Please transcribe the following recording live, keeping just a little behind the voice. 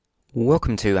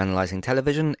Welcome to Analyzing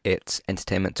Television. It's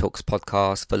Entertainment Talks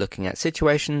podcast for looking at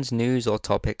situations, news, or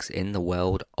topics in the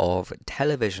world of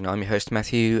television. I'm your host,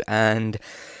 Matthew, and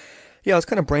I was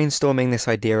kind of brainstorming this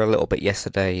idea a little bit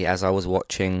yesterday as I was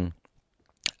watching,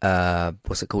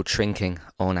 what's it called, Shrinking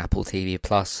on Apple TV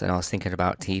Plus, and I was thinking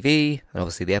about TV, and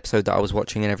obviously the episode that I was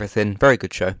watching and everything. Very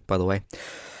good show, by the way.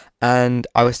 And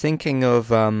I was thinking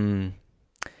of,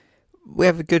 we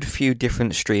have a good few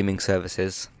different streaming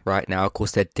services right now. Of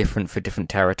course, they're different for different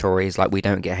territories. Like, we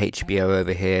don't get HBO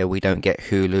over here, we don't get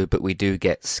Hulu, but we do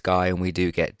get Sky and we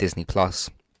do get Disney Plus.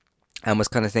 And was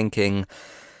kind of thinking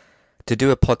to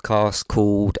do a podcast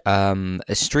called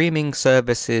a streaming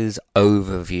services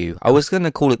overview. I was going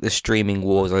to call it the streaming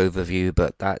wars overview,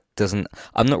 but that doesn't.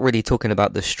 I'm not really talking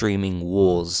about the streaming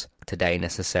wars today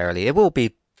necessarily. It will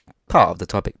be part of the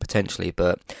topic potentially,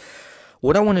 but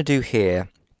what I want to do here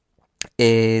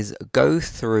is go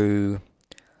through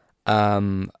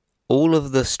all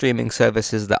of the streaming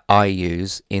services that I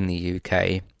use in the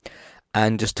UK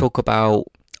and just talk about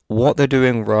what they're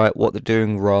doing right, what they're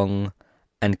doing wrong,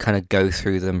 and kind of go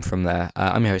through them from there.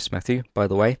 I'm your host, Matthew, by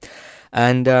the way.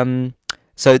 And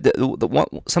so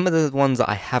some of the ones that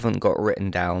I haven't got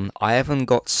written down, I haven't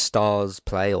got Stars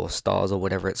Play or Stars or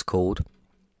whatever it's called.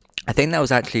 I think that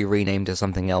was actually renamed to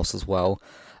something else as well.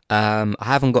 I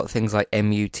haven't got things like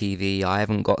MUTV. I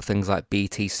haven't got things like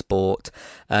BT Sport.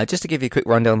 Just to give you a quick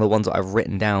rundown, the ones that I've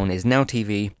written down is Now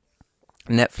TV,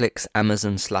 Netflix,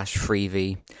 Amazon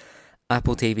 /Freevee,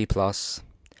 Apple TV Plus,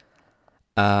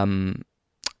 BBC,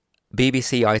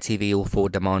 ITV, all for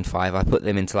Demand 5. I put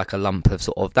them into like a lump of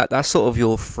sort of that's sort of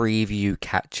your Freeview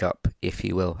catch up, if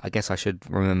you will. I guess I should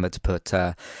remember to put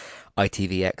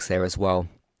ITVX there as well.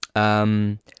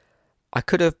 I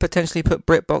could have potentially put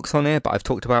BritBox on here, but I've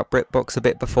talked about BritBox a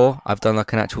bit before. I've done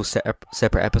like an actual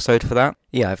separate episode for that.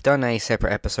 Yeah, I've done a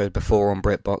separate episode before on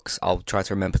BritBox. I'll try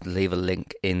to remember to leave a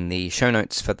link in the show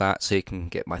notes for that so you can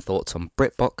get my thoughts on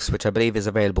BritBox, which I believe is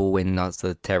available in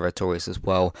other territories as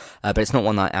well, but it's not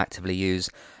one that I actively use.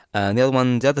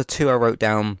 The other two I wrote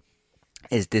down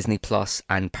is Disney Plus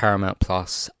and Paramount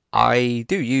Plus. I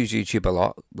do use YouTube a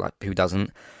lot, like who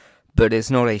doesn't? But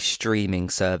it's not a streaming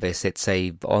service, it's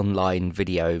a online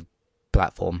video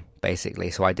platform,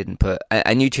 basically. So I didn't put,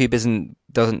 and YouTube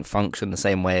doesn't function the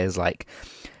same way as like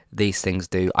these things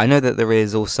do. I know that there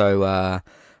is also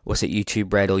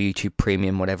YouTube Red or YouTube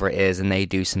Premium, whatever it is, and they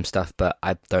do some stuff, but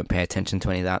I don't pay attention to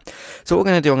any of that. So what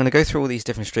we're going to do, I'm going to go through all these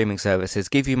different streaming services,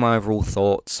 give you my overall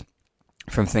thoughts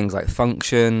from things like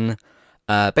function,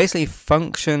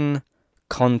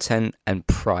 content, and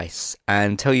price,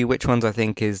 and tell you which ones I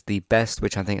think is the best,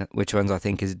 which ones I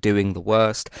think is doing the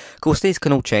worst. Of course, these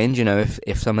can all change,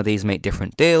 if some of these make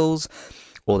different deals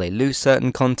or they lose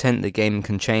certain content, the game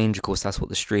can change. Of course, that's what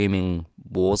the streaming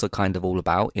wars are kind of all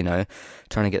about,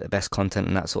 trying to get the best content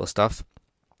and that sort of stuff.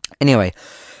 Anyway,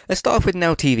 let's start off with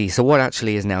Now TV. So what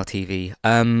actually is Now TV?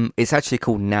 It's actually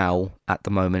called Now at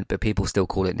the moment, but people still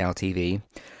call it Now TV.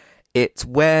 It's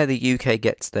where the UK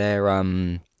gets their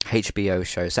HBO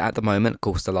show. So at the moment, of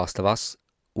course, The Last of Us,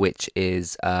 which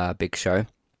is a big show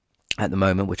at the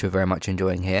moment, which we're very much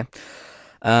enjoying here.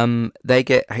 They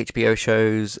get HBO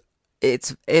shows.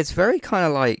 It's very kind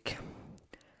of like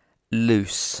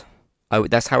loose.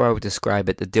 That's how I would describe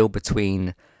it. The deal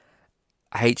between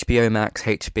HBO Max,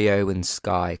 HBO, and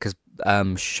Sky, because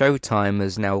Showtime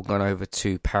has now gone over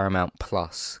to Paramount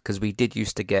Plus, because we did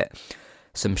used to get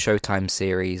some Showtime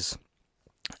series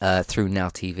through Now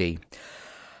TV.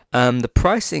 The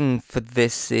pricing for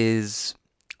this is,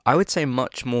 I would say,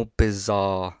 much more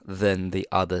bizarre than the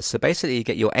others. So basically, you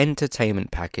get your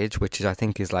entertainment package, which I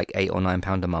think is like £8 or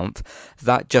 £9 a month.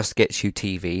 That just gets you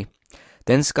TV.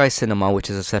 Then Sky Cinema, which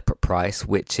is a separate price,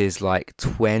 which is like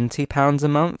 £20 a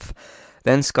month.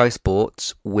 Then Sky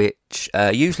Sports, which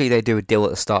usually they do a deal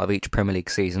at the start of each Premier League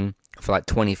season for like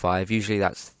 25. Usually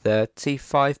that's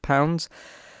 £35.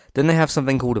 Then they have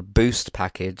something called a Boost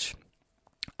package,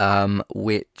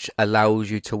 which allows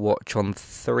you to watch on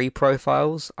 3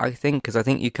 profiles, I think, because I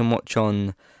think you can watch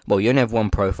on, well, you only have 1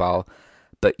 profile,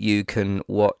 but you can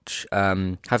watch,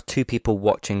 have 2 people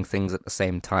watching things at the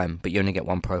same time, but you only get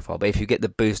 1 profile. But if you get the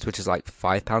Boost, which is like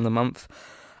 £5 a month,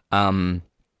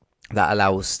 that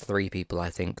allows 3 people, I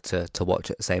think, to watch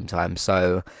at the same time.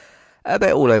 So a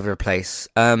bit all over the place.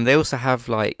 They also have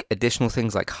like additional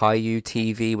things like Hi-U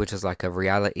TV, which is like a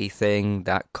reality thing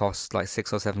that costs like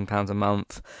 £6 or £7 a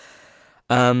month.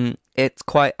 It's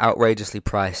quite outrageously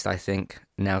priced, I think,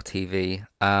 Now TV.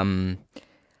 And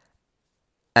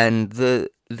out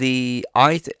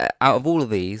of all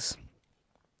of these,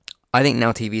 I think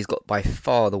Now TV's got by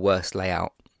far the worst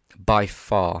layout, by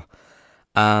far.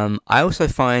 I also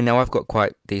find now I've got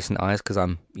quite decent eyes because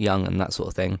I'm young and that sort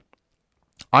of thing.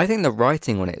 I think the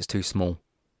writing on it is too small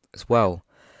as well,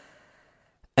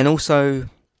 and also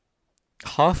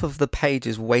half of the page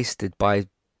is wasted by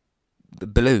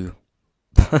blue.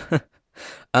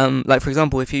 Like for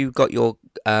example, if you got your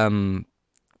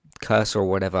cursor or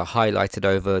whatever highlighted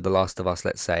over The Last of Us,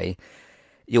 let's say,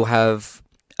 you'll have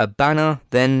a banner,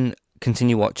 then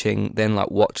continue watching, then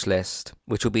like watch list,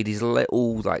 which will be these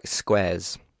little like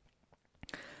squares.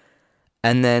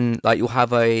 And then like you'll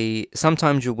have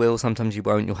sometimes you will, sometimes you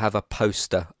won't, you'll have a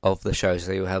poster of the show.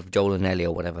 So you'll have Joel and Ellie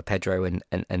or whatever, Pedro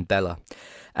and Bella.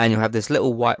 And you'll have this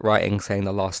little white writing saying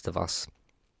The Last of Us.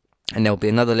 And there'll be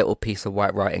another little piece of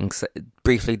white writing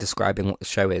briefly describing what the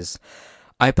show is.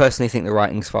 I personally think the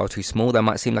writing's far too small. That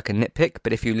might seem like a nitpick,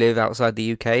 but if you live outside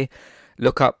the UK,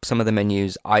 look up some of the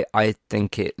menus. I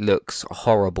think it looks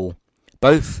horrible,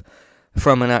 both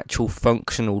from an actual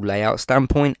functional layout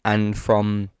standpoint and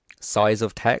from size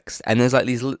of text. And there's like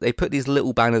they put these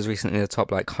little banners recently at the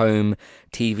top, like home,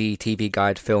 TV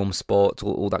guide, film, sports,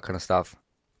 all that kind of stuff.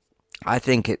 I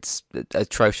think it's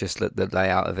atrocious, the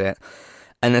layout of it.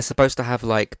 And they're supposed to have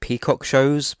like Peacock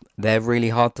shows. They're really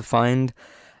hard to find.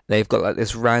 They've got like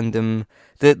this random.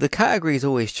 The categories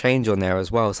always change on there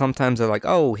as well. Sometimes they're like,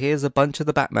 oh, here's a bunch of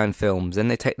the Batman films, and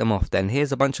they take them off. Then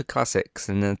here's a bunch of classics,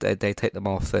 and then they take them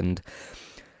off. And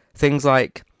things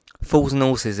like Fools and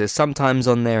Horses is sometimes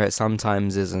on there, it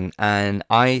sometimes isn't. And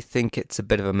I think it's a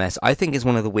bit of a mess. I think it's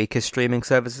one of the weakest streaming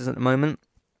services at the moment.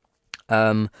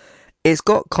 It's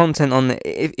got content on there.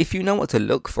 If you know what to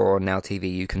look for on Now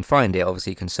TV, you can find it.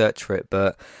 Obviously, you can search for it.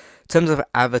 But in terms of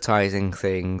advertising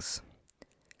things,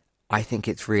 I think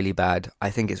it's really bad.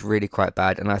 I think it's really quite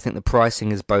bad. And I think the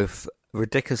pricing is both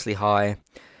ridiculously high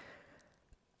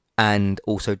and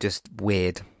also just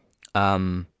weird.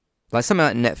 Like something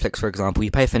like Netflix, for example.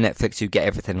 You pay for Netflix, you get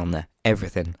everything on there.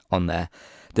 Everything on there.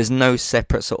 There's no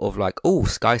separate sort of like, oh,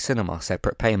 Sky Cinema,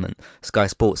 separate payment. Sky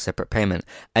Sports, separate payment.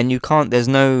 And you can't, there's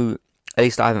no, at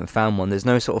least I haven't found one, there's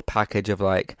no sort of package of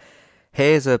like,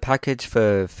 here's a package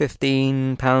for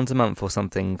 £15 a month or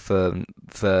something for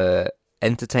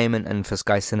entertainment and for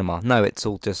Sky Cinema. No, it's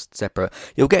all just separate.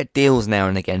 You'll get deals now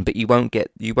and again, but you won't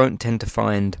tend to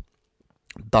find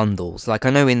bundles. Like I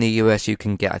know in the US you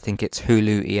can get, I think it's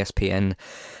Hulu, ESPN,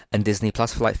 and Disney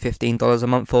Plus for like $15 a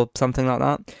month or something like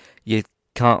that. You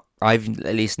can't. I've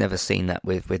at least never seen that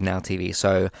with Now TV.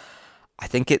 So I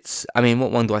think it's. I mean,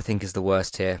 what one do I think is the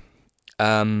worst here?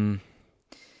 I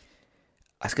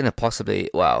was gonna possibly.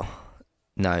 Well,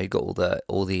 no, you got all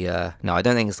the. No, I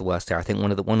don't think it's the worst here. I think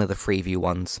one of the Freeview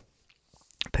ones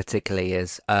particularly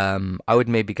is. I would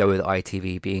maybe go with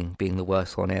ITV being the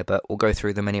worst one here, but we'll go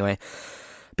through them anyway.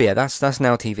 But yeah, that's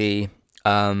Now TV.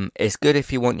 It's good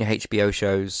if you want your HBO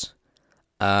shows.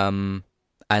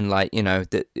 And like, you know,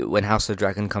 when House of the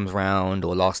Dragon comes around,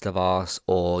 or Last of Us,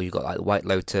 or you've got like White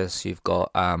Lotus, you've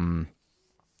got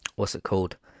what's it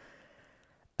called?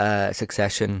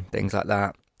 Succession, things like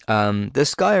that. The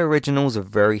Sky originals are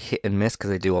very hit and miss because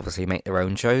they do obviously make their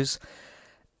own shows.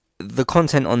 The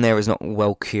content on there is not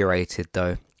well curated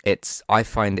though. I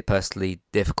find it personally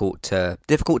difficult to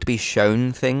be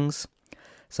shown things.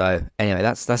 So anyway,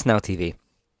 that's Now TV.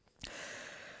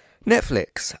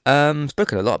 Netflix.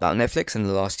 Spoken a lot about Netflix in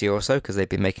the last year or so because they've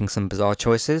been making some bizarre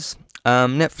choices.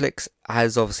 Netflix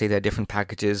has obviously their different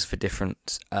packages for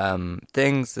different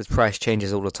things. The price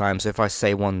changes all the time, so if I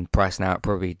say one price now, it'll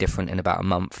probably be different in about a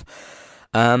month.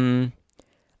 I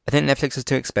think Netflix is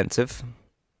too expensive.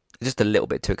 Just a little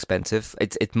bit too expensive.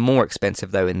 It's more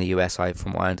expensive though in the US,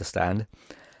 from what I understand.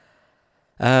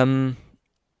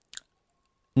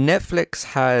 Netflix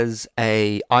has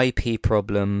a IP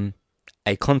problem,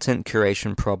 a content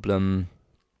curation problem.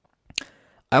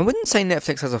 I wouldn't say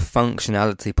Netflix has a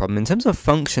functionality problem. In terms of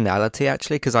functionality,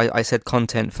 actually, because I said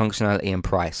content, functionality, and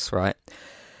price, right?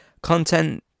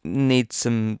 Content needs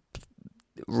some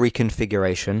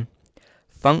reconfiguration.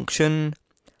 Function,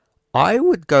 I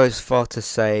would go as far to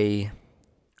say,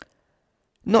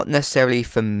 not necessarily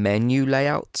for menu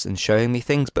layouts and showing me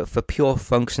things, but for pure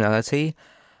functionality,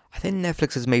 I think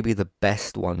Netflix is maybe the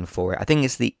best one for it. I think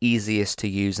it's the easiest to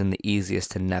use and the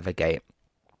easiest to navigate.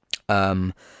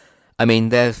 I mean,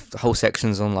 there's whole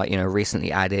sections on like, you know,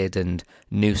 recently added and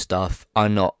new stuff are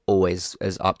not always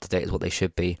as up to date as what they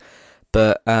should be.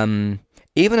 But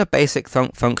even a basic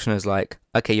function is like,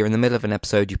 okay, you're in the middle of an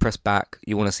episode, you press back,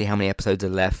 you want to see how many episodes are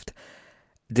left.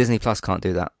 Disney Plus can't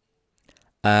do that.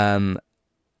 Now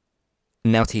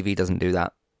TV doesn't do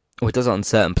that. Or it does it on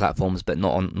certain platforms, but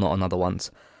not on other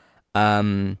ones.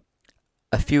 A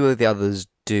few of the others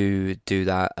do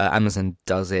that. Amazon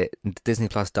does it. Disney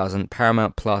Plus doesn't.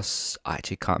 Paramount Plus, I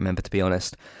actually can't remember, to be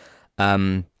honest.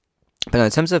 But no,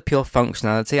 in terms of pure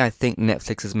functionality, I think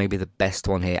Netflix is maybe the best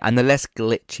one here, and the less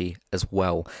glitchy as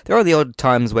well. There are the odd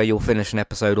times where you'll finish an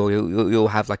episode, or you'll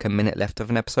have like a minute left of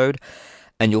an episode,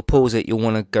 and you'll pause it. You'll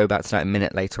want to go back to that a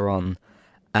minute later on,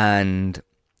 and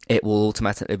it will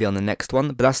automatically be on the next one.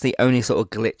 But that's the only sort of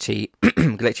glitchy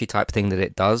type thing that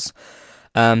it does.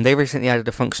 They recently added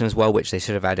a function as well, which they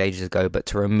should have had ages ago, but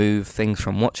to remove things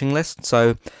from watching lists.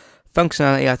 So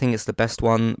functionality, I think it's the best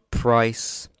one.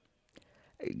 Price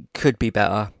could be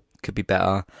better.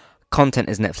 Content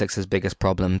is Netflix's biggest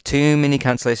problem. Too many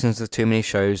cancellations of too many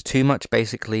shows. Too much,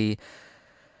 basically,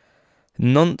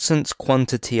 nonsense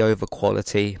quantity over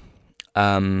quality.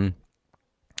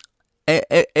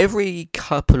 Every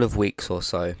couple of weeks or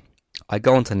so, I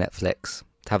go onto Netflix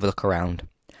to have a look around,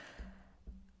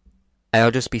 and I'll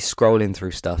just be scrolling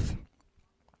through stuff.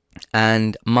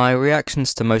 And my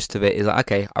reactions to most of it is like,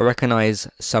 okay, I recognise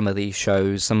some of these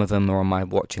shows, some of them are on my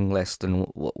watching list and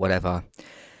whatever.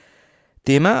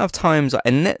 The amount of times,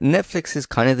 and Netflix is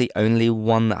kind of the only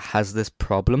one that has this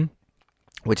problem,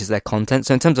 which is their content.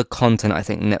 So in terms of content, I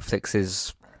think Netflix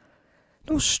is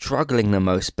not struggling the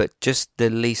most, but just the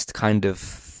least kind of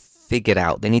figured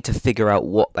out. They need to figure out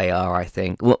what they are, I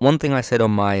think. One thing I said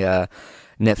on my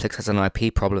Netflix has an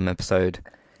IP problem episode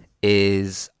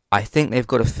is I think they've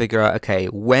got to figure out, okay,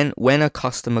 when a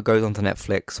customer goes onto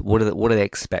Netflix, what are they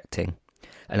expecting?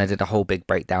 And I did a whole big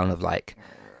breakdown of like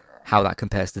how that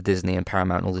compares to Disney and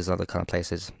Paramount and all these other kind of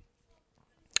places.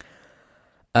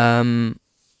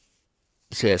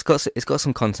 So yeah, it's got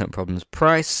some content problems.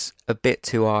 Price a bit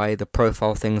too high. The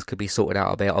profile things could be sorted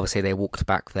out a bit. Obviously, they walked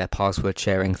back their password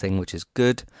sharing thing, which is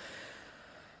good.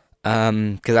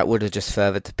 Because that would have just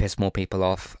furthered to piss more people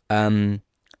off.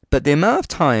 But the amount of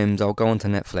times I'll go onto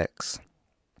Netflix,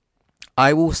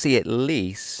 I will see at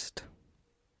least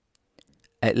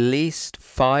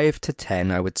 5 to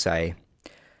 10, I would say,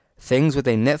 things with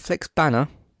a Netflix banner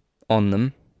on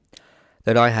them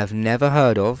that I have never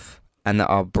heard of and that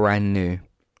are brand new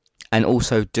and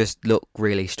also just look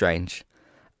really strange.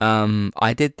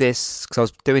 I did this because I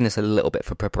was doing this a little bit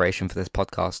for preparation for this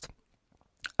podcast.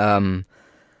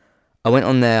 I went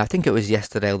on there, I think it was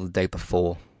yesterday or the day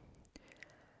before.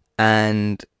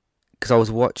 And because I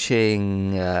was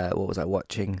watching, what was I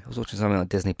watching? I was watching something on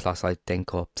Disney Plus, I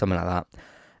think, or something like that.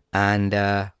 And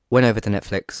went over to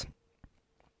Netflix.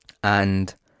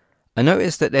 And I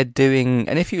noticed that they're doing,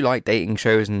 and if you like dating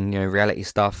shows and reality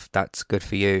stuff, that's good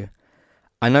for you.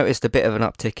 I noticed a bit of an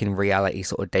uptick in reality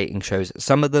sort of dating shows.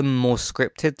 Some of them more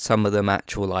scripted, some of them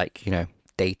actual like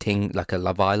dating, like a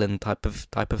Love Island type of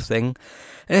thing.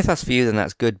 And if that's for you, then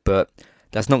that's good. But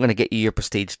that's not going to get you your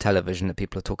prestige television that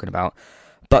people are talking about.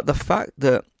 But the fact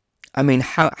that, I mean,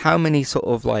 how many sort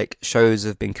of like shows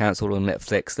have been cancelled on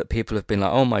Netflix that people have been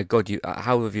like, oh my god,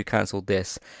 how have you cancelled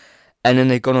this? And then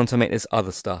they've gone on to make this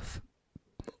other stuff,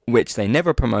 which they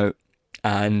never promote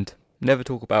and never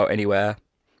talk about anywhere,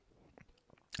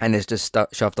 and it's just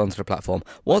shoved onto the platform.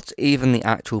 What's even the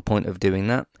actual point of doing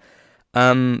that?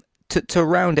 To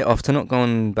round it off, to not go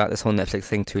on about this whole Netflix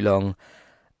thing too long,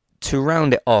 to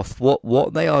round it off,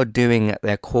 what they are doing at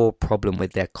their core problem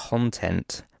with their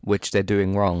content, which they're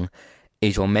doing wrong,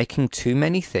 is you're making too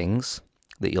many things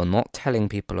that you're not telling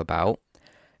people about,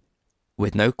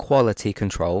 with no quality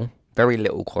control, very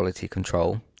little quality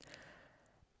control,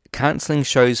 cancelling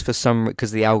shows for some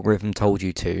because the algorithm told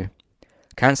you to,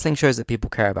 cancelling shows that people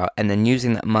care about, and then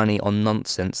using that money on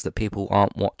nonsense that people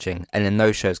aren't watching, and then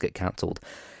those shows get cancelled.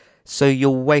 So you're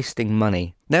wasting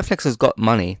money. Netflix has got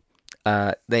money.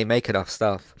 They make enough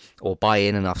stuff or buy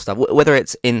in enough stuff. Whether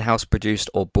it's in-house produced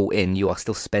or bought in, you are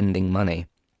still spending money.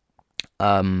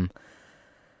 And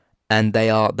they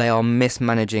are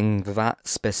mismanaging that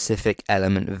specific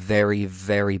element very,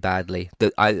 very badly.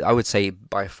 I would say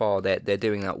by far they're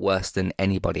doing that worse than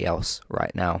anybody else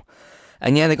right now.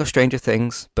 And yeah, they got Stranger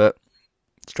Things, but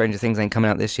Stranger Things ain't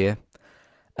coming out this year.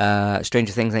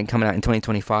 Stranger Things ain't coming out in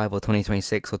 2025 or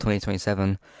 2026 or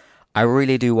 2027. I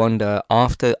really do wonder,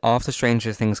 after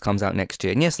Stranger Things comes out next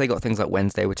year, and yes, they got things like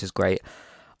Wednesday, which is great.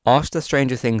 After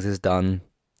Stranger Things is done,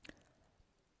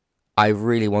 I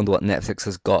really wonder what Netflix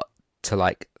has got to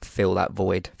like fill that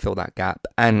void, fill that gap.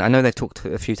 And I know they've talked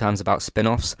a few times about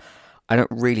spin-offs. I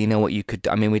don't really know what you could,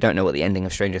 I mean, we don't know what the ending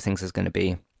of Stranger Things is going to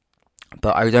be,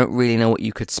 but I don't really know what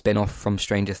you could spin off from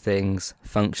Stranger Things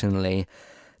functionally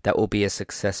that will be as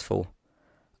successful.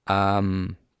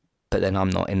 But then I'm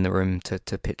not in the room to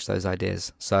pitch those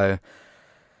ideas. So,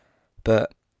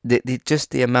 but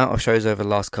just the amount of shows over the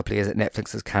last couple of years that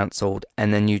Netflix has cancelled,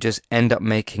 and then you just end up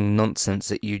making nonsense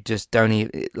that you just don't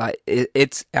even like.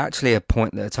 It's actually a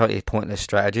totally pointless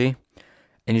strategy,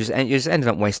 and you just ended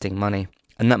up wasting money,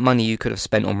 and that money you could have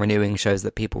spent on renewing shows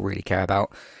that people really care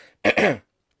about.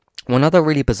 One other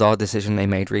really bizarre decision they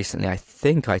made recently, I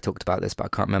think I talked about this, but I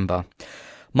can't remember.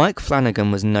 Mike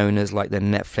Flanagan was known as like the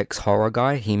Netflix horror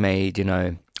guy. He made,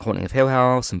 Haunting of Hill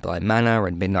House and Bly Manor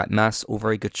and Midnight Mass, all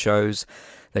very good shows.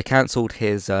 They cancelled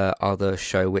his other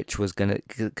show, which was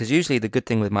because usually the good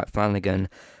thing with Mike Flanagan,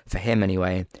 for him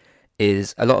anyway,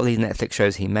 is a lot of these Netflix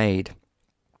shows he made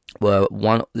were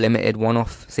limited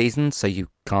one-off seasons, so you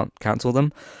can't cancel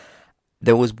them.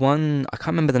 There was one, I can't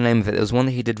remember the name of it. There was one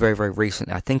that he did very, very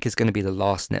recently. I think is going to be the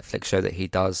last Netflix show that he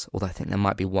does, although I think there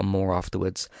might be one more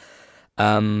afterwards.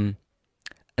 And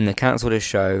they cancelled his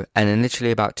show, and then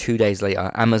literally about 2 days later,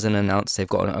 Amazon announced they've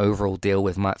got an overall deal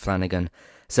with Mike Flanagan.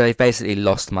 So they've basically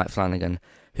lost Mike Flanagan,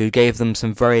 who gave them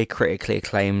some very critically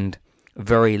acclaimed,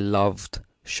 very loved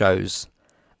shows.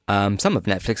 Some of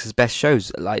Netflix's best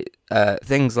shows, like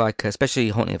things like, especially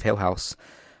Haunting of Hill House.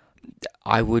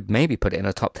 I would maybe put it in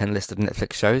a top 10 list of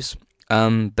Netflix shows.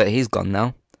 But he's gone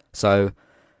now, so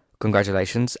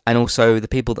congratulations. And also the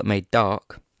people that made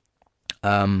Dark.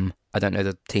 I don't know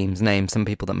the team's name. Some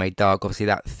people that made Dark, obviously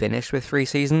that finished with 3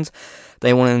 seasons.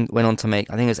 They went on to make,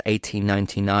 I think it was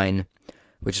 1899,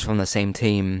 which is from the same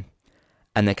team,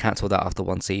 and they cancelled that after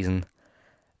 1 season.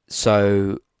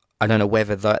 So I don't know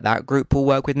whether that group will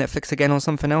work with Netflix again or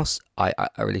something else. I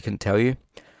really couldn't tell you.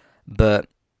 But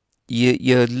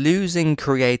you're losing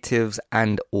creatives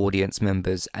and audience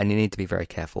members, and you need to be very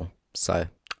careful. So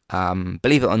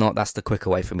believe it or not, that's the quicker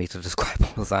way for me to describe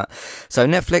all of that. So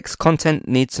Netflix content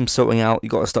needs some sorting out. You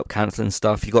got to stop cancelling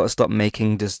stuff. You got to stop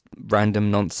making just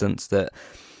random nonsense that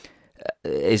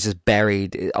is just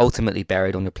ultimately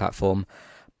buried on your platform.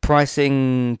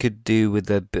 Pricing could do with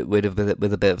a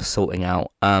bit of sorting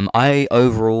out. I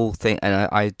overall think, and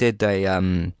I did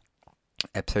a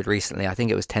episode recently. I think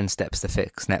it was 10 steps to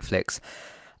fix Netflix.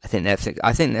 I think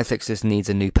Netflix just needs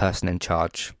a new person in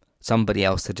charge. Somebody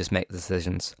else to just make the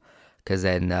decisions, because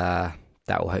then that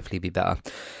will hopefully be better.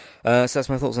 So that's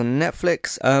my thoughts on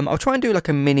Netflix. I'll try and do like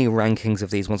a mini rankings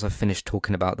of these once I've finished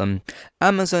talking about them.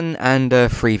 Amazon and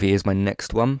Freevee is my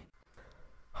next one.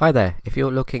 Hi there, if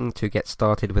you're looking to get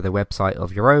started with a website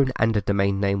of your own and a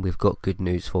domain name, we've got good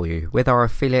news for you. With our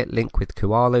affiliate link with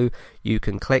Kualu, you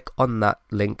can click on that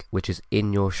link which is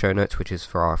in your show notes, which is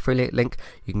for our affiliate link.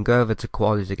 You can go over to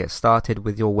Kualu to get started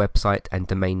with your website and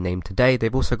domain name today.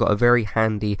 They've also got a very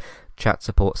handy chat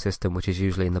support system, which is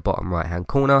usually in the bottom right hand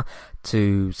corner,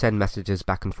 to send messages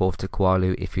back and forth to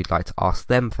Kualu if you'd like to ask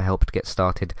them for help to get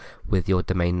started with your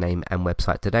domain name and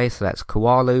website today. So that's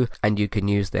Kualu, and you can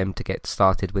use them to get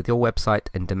started with your website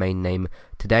and domain name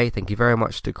today. Thank you very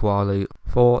much to Kualu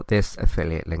for this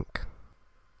affiliate link.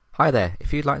 Hi there,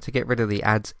 if you'd like to get rid of the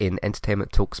ads in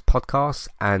Entertainment Talks podcasts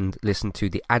and listen to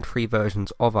the ad-free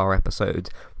versions of our episodes,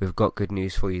 we've got good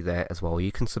news for you there as well.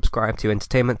 You can subscribe to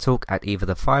Entertainment Talk at either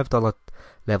the $5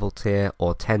 level tier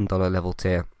or $10 level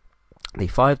tier. The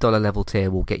 $5 level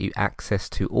tier will get you access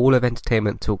to all of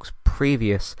Entertainment Talk's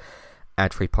previous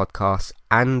ad-free podcasts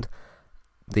and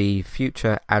the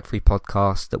future ad-free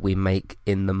podcasts that we make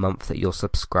in the month that you're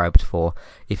subscribed for.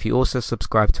 If you also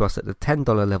subscribe to us at the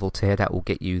 $10 level tier, that will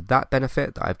get you that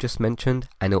benefit that I've just mentioned,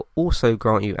 and it'll also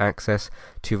grant you access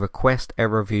to request a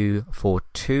review for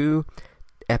 2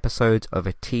 episodes of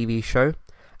a TV show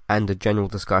and a general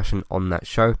discussion on that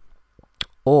show,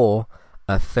 or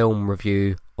a film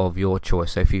review of your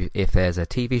choice. So if there's a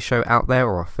TV show out there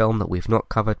or a film that we've not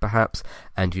covered perhaps,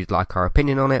 and you'd like our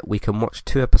opinion on it, we can watch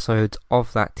 2 episodes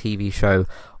of that TV show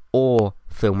or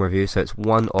film review. So it's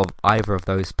one of either of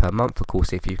those per month. Of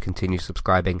course, if you continue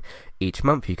subscribing each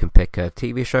month, you can pick a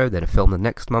TV show, then a film the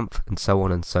next month, and so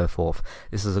on and so forth.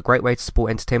 This is a great way to support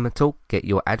Entertainment Talk, get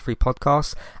your ad-free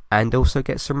podcasts, and also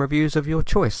get some reviews of your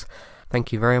choice.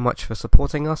 Thank you very much for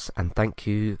supporting us, and thank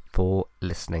you for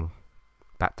listening.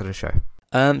 Back to the show.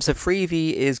 So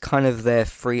Freevee is kind of their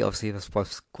free, obviously that's why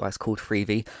it's called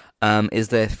Freevee, is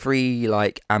their free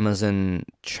like Amazon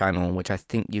channel, which I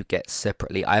think you get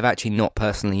separately. I've actually not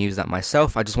personally used that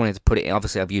myself. I just wanted to put it in.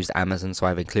 Obviously I've used Amazon, so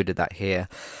I've included that here.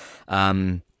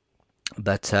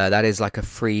 But that is like a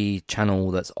free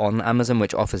channel that's on Amazon,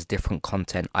 which offers different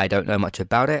content. I don't know much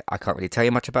about it. I can't really tell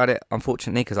you much about it,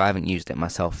 unfortunately, because I haven't used it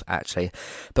myself, actually.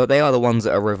 But they are the ones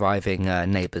that are reviving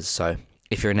Neighbours, so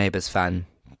if you're a Neighbours fan,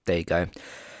 there you go.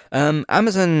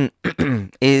 Amazon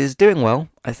is doing well,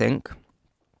 I think.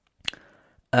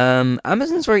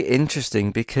 Amazon's very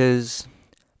interesting because,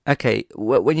 okay,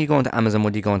 when you go onto Amazon,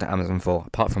 what do you go onto Amazon for,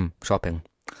 apart from shopping?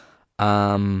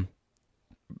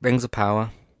 Rings of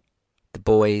Power, The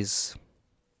Boys,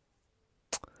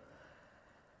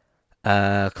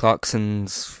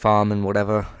 Clarkson's Farm and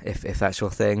whatever, if that's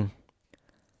your thing.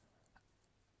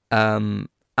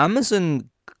 Amazon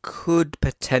could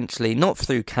potentially, not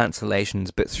through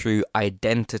cancellations, but through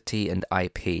identity and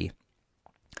IP,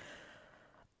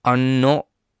 are not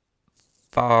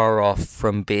far off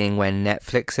from being where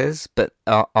Netflix is, but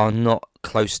are not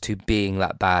close to being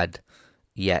that bad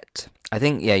yet. I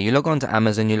think, yeah, you log on to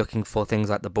Amazon, you're looking for things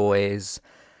like The Boys,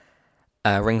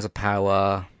 Rings of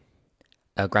Power,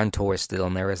 Grand Tour is still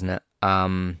on there, isn't it?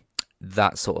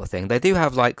 That sort of thing. They do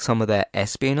have like some of their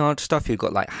espionage stuff. You've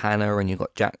got like Hannah and you've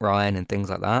got Jack Ryan and things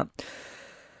like that.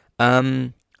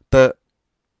 But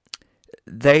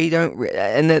they don't,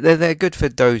 and they're good for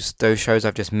those shows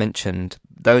I've just mentioned.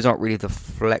 Those aren't really the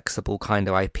flexible kind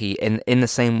of IP in the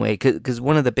same way, because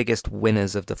one of the biggest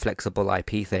winners of the flexible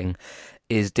IP thing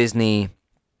is Disney,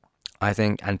 I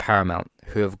think, and Paramount,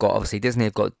 who have got, obviously Disney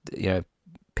have got,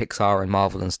 Pixar and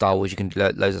Marvel and Star Wars. You can do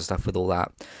loads of stuff with all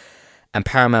that. And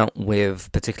Paramount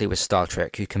particularly with Star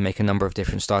Trek, you can make a number of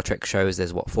different Star Trek shows.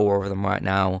 There's 4 of them right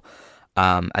now,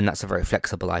 and that's a very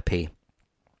flexible IP.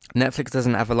 Netflix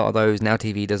doesn't have a lot of those. Now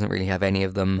TV doesn't really have any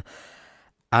of them.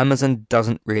 Amazon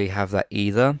doesn't really have that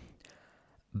either.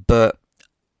 But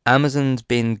Amazon's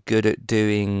been good at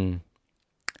doing.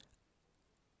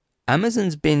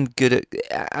 Amazon's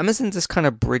this kind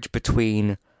of bridge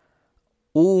between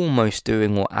almost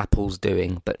doing what Apple's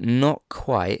doing, but not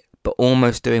quite. But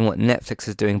almost doing what Netflix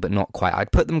is doing, but not quite.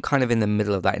 I'd put them kind of in the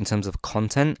middle of that in terms of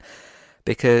content,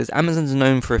 because Amazon's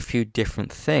known for a few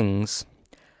different things.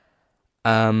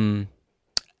 And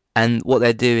what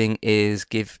they're doing is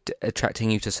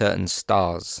attracting you to certain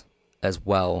stars as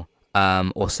well,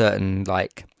 or certain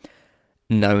like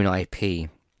known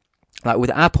IP. Like with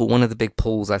Apple, one of the big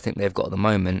pulls I think they've got at the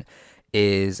moment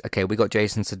is, okay, we got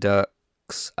Jason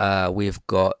Sudeikis, we've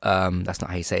got that's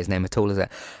not how you say his name at all, is it?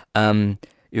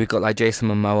 We've got like Jason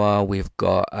Momoa, we've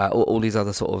got all these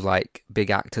other sort of like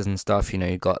big actors and stuff.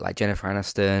 You've got like Jennifer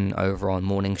Aniston over on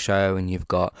Morning Show, and you've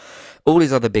got all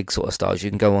these other big sort of stars. You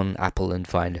can go on Apple and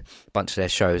find a bunch of their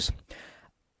shows.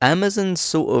 Amazon's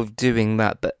sort of doing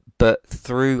that, but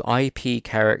through IP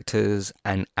characters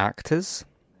and actors.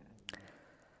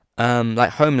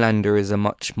 Like Homelander is a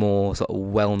much more sort of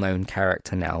well-known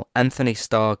character now. Anthony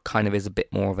Starr kind of is a bit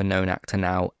more of a known actor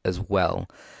now as well,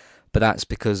 but that's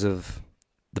because of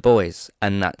The Boys,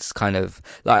 and that's kind of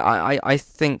like I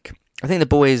think The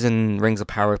Boys and Rings of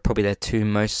Power are probably their 2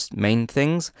 most main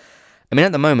things. I mean,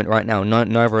 at the moment, right now,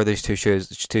 neither of those two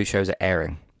shows are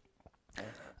airing.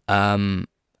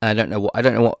 I don't know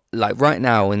what like right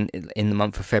now in the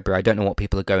month of February, I don't know what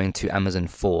people are going to Amazon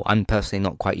for. I'm personally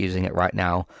not quite using it right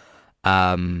now.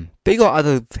 But you got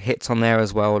other hits on there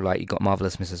as well, like you got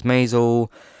Marvelous Mrs.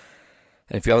 Maisel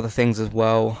and a few other things as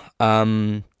well.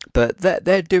 But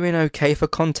they're doing okay for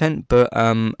content, but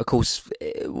of course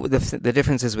the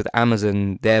difference is with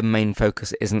Amazon, their main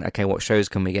focus isn't okay what shows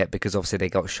can we get, because obviously they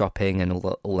got shopping and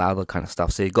all that other kind of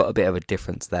stuff, so you've got a bit of a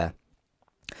difference there.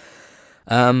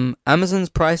 Amazon's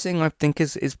pricing I think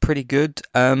is pretty good.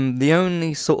 The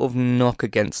only sort of knock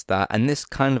against that, and this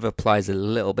kind of applies a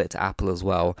little bit to Apple as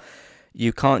well,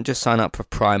 you can't just sign up for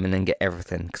Prime and then get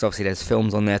everything, because obviously there's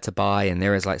films on there to buy and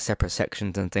there is like separate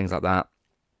sections and things like that.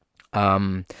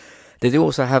 They do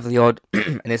also have the odd,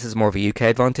 and this is more of a UK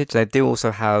advantage, they do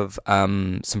also have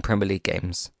some Premier League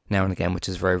games now and again, which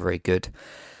is very, very good.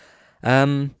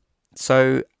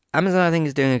 So Amazon, I think,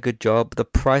 is doing a good job. The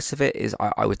price of it is,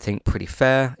 I would think, pretty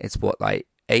fair. It's like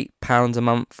 £8 a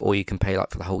month, or you can pay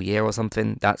like for the whole year or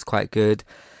something. That's quite good.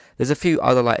 There's a few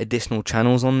other like additional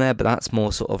channels on there, but that's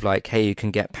more sort of like, hey, you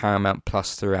can get Paramount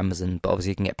Plus through Amazon, but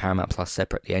obviously you can get Paramount Plus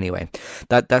separately anyway.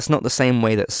 That's not the same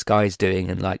way that Sky's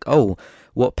doing, and like, oh,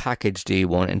 what package do you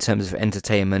want in terms of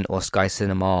entertainment or Sky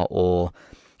Cinema or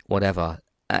whatever.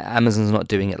 Amazon's not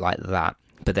doing it like that,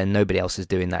 but then nobody else is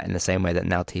doing that in the same way that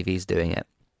Now TV's doing it.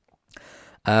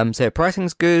 So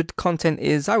pricing's good, content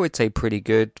is, I would say, pretty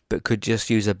good, but could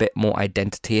just use a bit more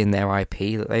identity in their IP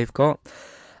that they've got.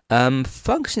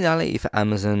 Functionality for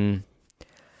Amazon,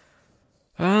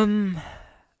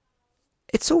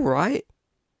 it's alright.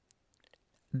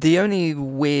 The only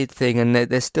weird thing, and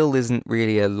there still isn't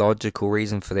really a logical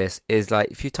reason for this, is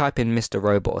like if you type in Mr.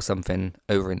 Robot or something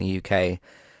over in the UK,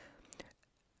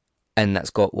 and that's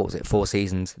got, 4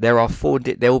 seasons, there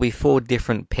will be 4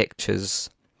 different pictures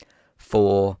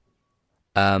for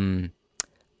Mr.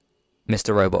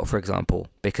 Robot, for example,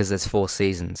 because there's 4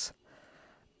 seasons.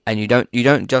 And you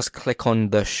don't just click on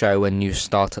the show and you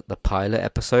start at the pilot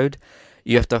episode.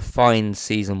 you have to find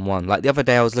season 1. Like the other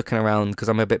day, I was looking around because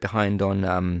I'm a bit behind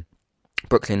on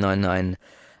Brooklyn Nine-Nine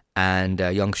and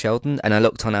Young Sheldon, and I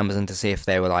looked on Amazon to see if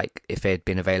they were like if they had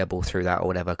been available through that or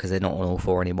whatever, because they're not on all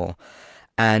 4 anymore.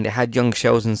 And it had Young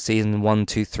Sheldon season 1,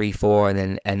 2, 3, 4,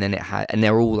 and then it had, and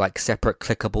they're all like separate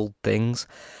clickable things.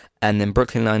 And then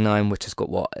Brooklyn Nine-Nine, which has got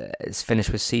it's finished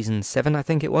with season 7, I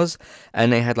think it was,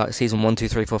 and they had like season 1, 2,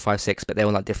 3, 4, 5, 6, but they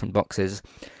were like different boxes.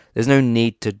 There's no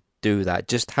need to do that.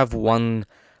 Just have one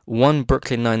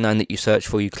Brooklyn Nine-Nine that you search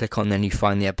for, you click on, then you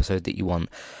find the episode that you want.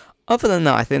 Other than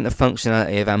that, I think the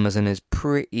functionality of Amazon is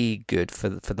pretty good for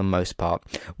the most part.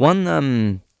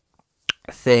 One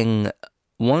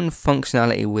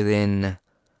functionality within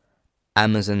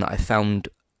Amazon that I found,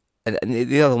 and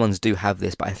the other ones do have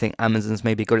this, but I think Amazon's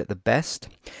maybe got it the best,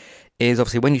 is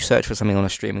obviously when you search for something on a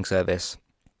streaming service,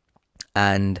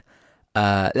 and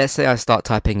let's say I start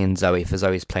typing in Zoe for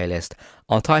Zoe's playlist.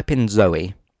 I'll type in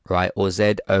Zoe, right, or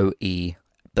Zoe,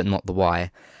 but not the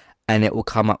Y, and it will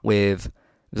come up with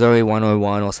Zoe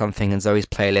 101 or something, and Zoe's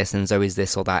playlist, and Zoe's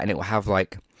this or that, and it will have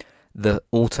like the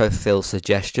autofill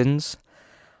suggestions.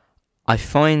 I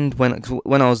find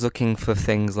when I was looking for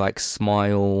things like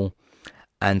Smile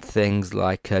and things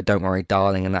like Don't Worry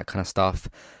Darling and that kind of stuff,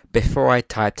 before I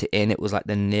typed it in, it was like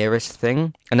the nearest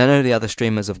thing. And I know the other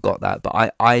streamers have got that,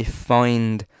 but I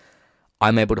find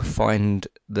I'm able to find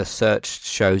the search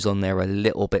shows on there a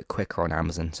little bit quicker on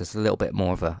Amazon. So it's a little bit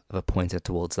more of a pointer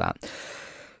towards that.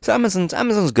 So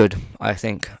Amazon's good, I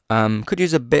think. Could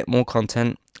use a bit more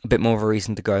content, a bit more of a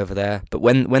reason to go over there. But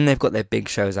when they've got their big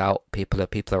shows out, people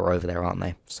are over there, aren't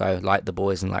they? So like The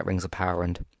Boys and like Rings of Power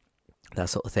and that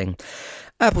sort of thing.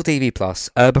 Apple TV Plus.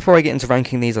 Before I get into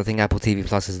ranking these, I think Apple TV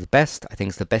Plus is the best. I think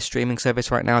it's the best streaming service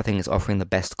right now. I think it's offering the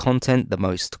best content, the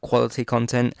most quality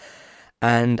content.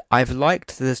 And I've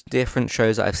liked the different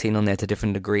shows that I've seen on there to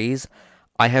different degrees.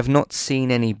 I have not seen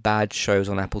any bad shows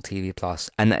on Apple TV Plus,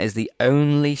 and that is the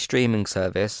only streaming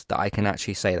service that I can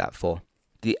actually say that for.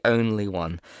 The only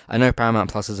one. I know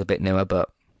Paramount Plus is a bit newer, but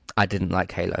I didn't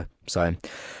like Halo. So,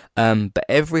 but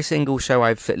every single show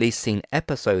I've at least seen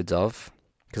episodes of,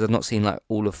 because I've not seen like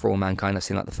all of For All Mankind, I've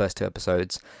seen like the first 2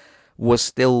 episodes, was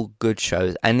still good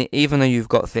shows. And even though you've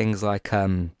got things like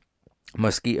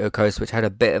Mosquito Coast, which had a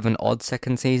bit of an odd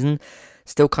second season,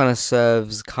 still kind of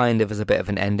serves kind of as a bit of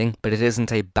an ending, but it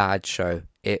isn't a bad show.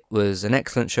 It was an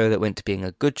excellent show that went to being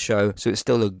a good show, so it's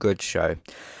still a good show.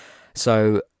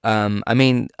 So, I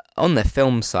mean, on the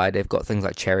film side, they've got things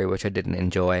like Cherry, which I didn't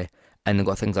enjoy, and they've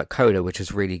got things like Coda, which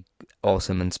is really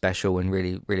awesome and special and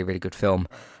really, really, really good film.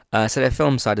 So their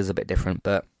film side is a bit different,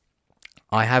 but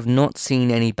I have not seen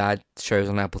any bad shows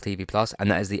on Apple TV Plus, and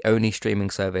that is the only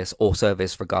streaming service, or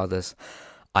service regardless,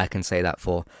 I can say that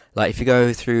for. Like, if you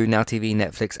go through Now TV,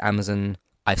 Netflix, Amazon,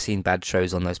 I've seen bad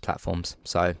shows on those platforms.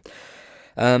 So,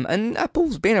 and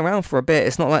Apple's been around for a bit.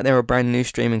 It's not like they're a brand new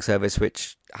streaming service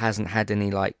which hasn't had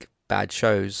any like bad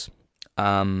shows.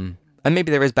 And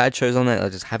maybe there is bad shows on there I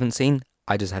just haven't seen.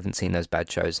 I just haven't seen those bad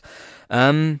shows.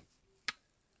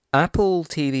 Apple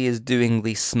TV is doing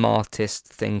the smartest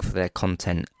thing for their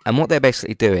content, and what they're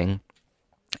basically doing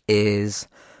is,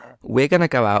 we're going to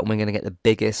go out and we're going to get the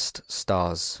biggest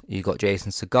stars. You've got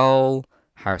Jason Segel,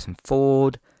 Harrison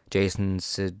Ford, Jason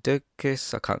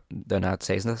Sudeikis, don't know how to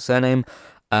say his surname.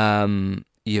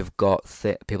 You've got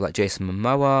people like Jason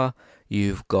Momoa.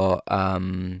 You've got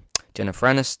Jennifer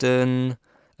Aniston,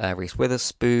 Reese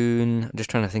Witherspoon. I'm just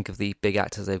trying to think of the big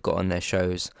actors they've got on their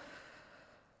shows.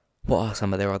 What are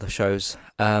some of their other shows?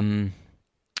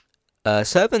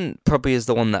 Servant probably is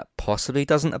the one that possibly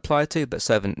doesn't apply to, but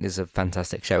Servant is a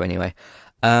fantastic show anyway.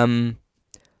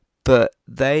 But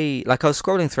I was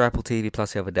scrolling through Apple TV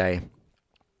Plus the other day,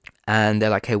 and they're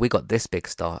like, hey, we got this big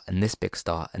star, and this big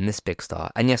star, and this big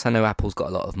star. And yes, I know Apple's got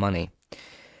a lot of money.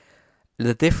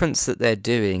 The difference that they're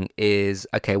doing is,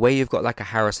 okay, where you've got like a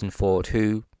Harrison Ford,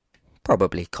 who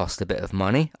probably cost a bit of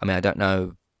money. I mean, I don't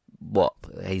know what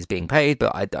he's being paid,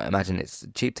 but I don't imagine it's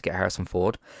cheap to get Harrison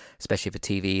Ford, especially for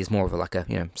TV. He's more of like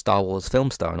a Star Wars film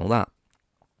star and all that.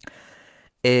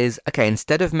 Is, okay,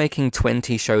 instead of making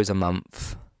 20 shows a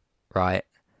month, right,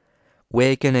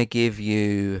 we're gonna give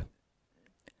you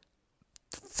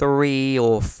 3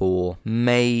 or 4,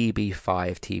 maybe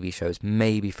 5 TV shows,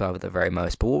 maybe 5 at the very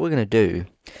most. But what we're gonna do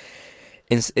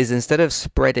is instead of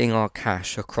spreading our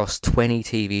cash across 20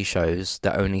 TV shows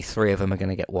that only 3 of them are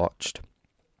gonna get watched,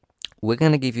 we're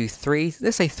going to give you 3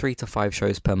 to 5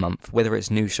 shows per month, whether it's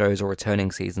new shows or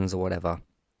returning seasons or whatever.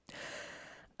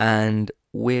 And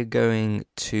we're going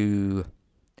to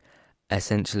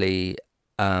essentially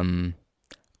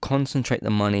concentrate the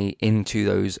money into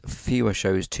those fewer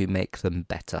shows to make them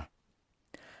better.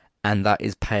 and that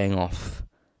is paying off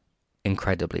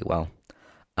incredibly well.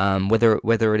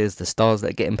 Whether it is the stars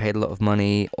that are getting paid a lot of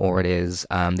money, or it is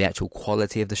the actual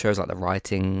quality of the shows, like the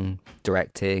writing,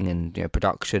 directing, and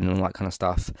production and all that kind of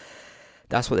stuff,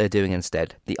 that's what they're doing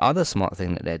instead. The other smart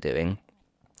thing that they're doing,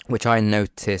 which I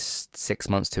noticed 6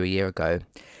 months to a year ago,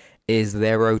 is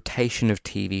their rotation of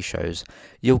TV shows.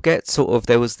 You'll get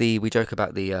we joke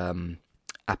about the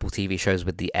Apple TV shows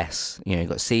with the S. You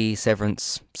got C,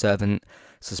 Severance, Servant,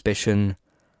 Suspicion.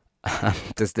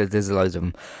 there's loads of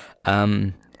them.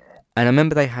 And I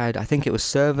remember they had, I think it was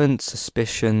Servant,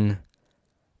 Suspicion,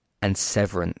 and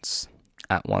Severance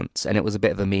at once, and it was a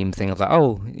bit of a meme thing of like,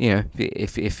 oh,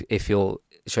 if your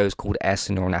show's called S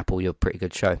and you're on Apple, you're a pretty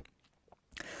good show.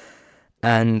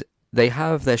 And they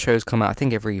have their shows come out, I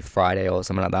think, every Friday or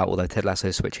something like that, although Ted Lasso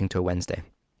is switching to a Wednesday.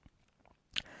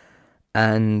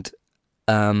 And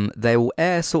they will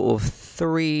air sort of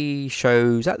 3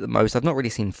 shows at the most. I've not really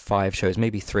seen 5 shows,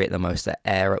 maybe 3 at the most, that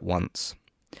air at once.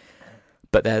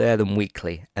 But they'll air them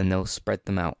weekly, and they'll spread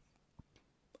them out.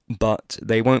 But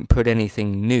they won't put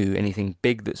anything new, anything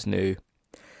big that's new,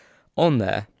 on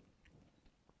there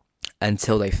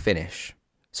until they finish.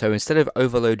 So instead of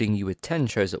overloading you with 10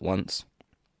 shows at once,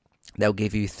 they'll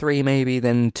give you 3 maybe,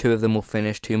 then 2 of them will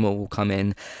finish, 2 more will come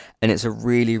in, and it's a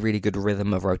really, really good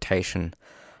rhythm of rotation.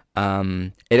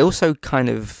 It also kind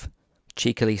of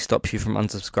cheekily stops you from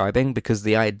unsubscribing, because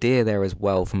the idea there as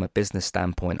well, from a business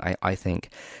standpoint, I think,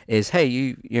 is, hey,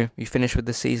 you finish with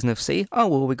the season of C. Oh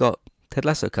well, we got Ted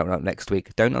Lasso coming up next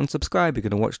week. Don't unsubscribe. You're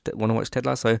gonna want to watch Ted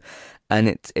Lasso,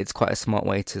 and it's quite a smart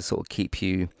way to sort of keep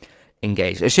you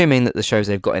engaged, assuming that the shows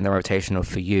they've got in the rotation are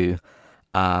for you,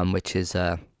 which is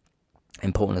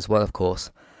important as well, of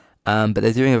course. But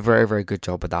they're doing a very, very good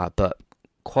job with that. But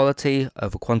quality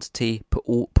over quantity,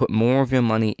 put more of your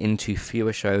money into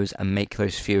fewer shows and make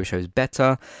those fewer shows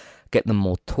better, get them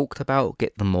more talked about,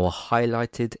 get them more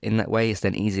highlighted. In that way, it's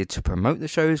then easier to promote the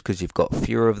shows because you've got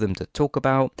fewer of them to talk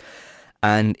about,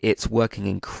 and it's working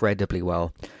incredibly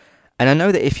well. And I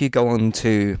know that if you go on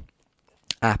to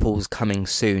Apple's Coming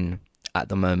Soon at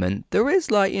the moment, there is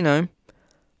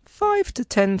 5 to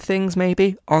 10 things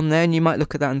maybe on there, and you might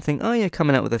look at that and think, oh, you're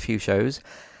coming out with a few shows.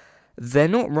 They're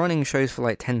not running shows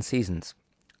for 10 seasons,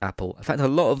 Apple. In fact, a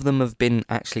lot of them have been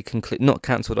actually not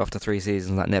cancelled after 3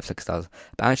 seasons like Netflix does,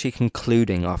 but actually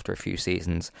concluding after a few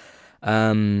seasons.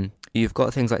 You've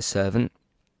got things like Servant,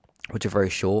 which are very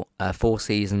short, 4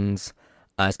 seasons.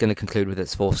 It's going to conclude with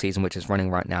its 4th season, which is running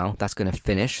right now. That's going to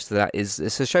finish, so it's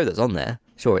a show that's on there.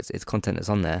 Sure, it's content that's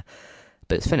on there,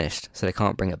 but it's finished, so they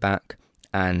can't bring it back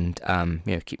and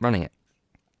keep running it.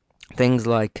 Things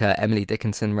like Emily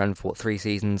Dickinson ran for 3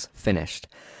 seasons, finished.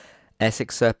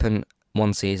 Essex Serpent,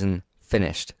 1 season,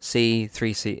 finished. C,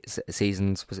 3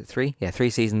 seasons, was it 3? Yeah, 3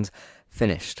 seasons,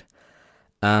 finished.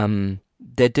 They're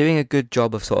doing a good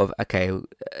job of sort of,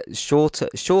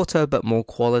 shorter but more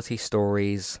quality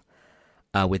stories,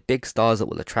 with big stars that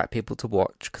will attract people to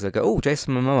watch, because they go, oh,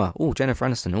 Jason Momoa, oh, Jennifer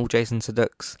Aniston, oh, Jason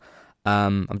Sudeikis.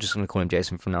 I'm just going to call him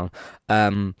Jason from now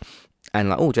on.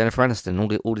 And Jennifer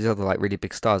Aniston, all these other really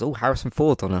big stars. Oh, Harrison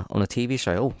Ford on a TV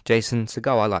show. Oh, Jason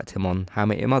Segel, I liked him on How I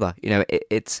Met Your Mother.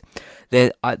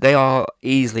 They are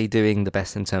easily doing the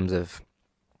best in terms of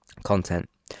content.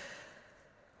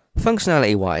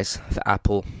 Functionality wise for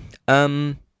Apple,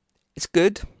 it's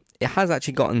good. It has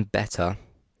actually gotten better.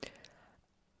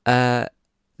 There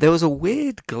was a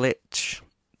weird glitch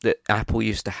that Apple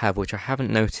used to have, which I haven't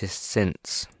noticed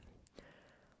since.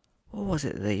 What was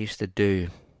it they used to do?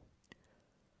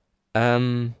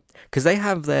 Because they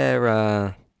have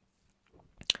their,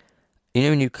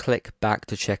 when you click back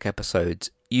to check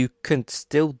episodes, you can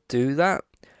still do that,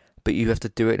 but you have to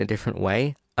do it in a different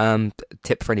way.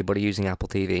 Tip for anybody using Apple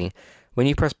TV: when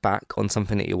you press back on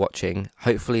something that you're watching,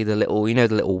 hopefully the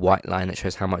little white line that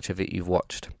shows how much of it you've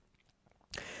watched.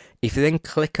 If you then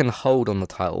click and hold on the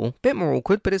title, bit more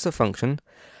awkward, but it's a function.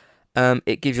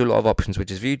 It gives you a lot of options,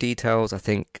 which is view details, I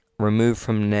think, remove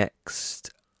from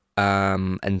next,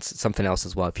 and something else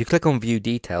as well. If you click on view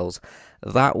details,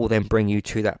 that will then bring you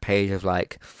to that page of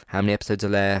how many episodes are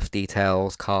left,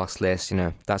 details, cast list,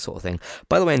 that sort of thing.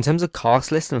 By the way, in terms of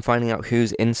cast list and finding out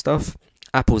who's in stuff,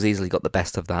 Apple's easily got the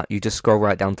best of that. You just scroll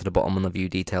right down to the bottom on the view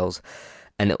details,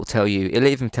 and it'll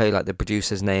even tell you the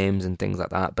producers' names and things like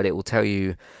that, but it will tell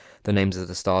you the names of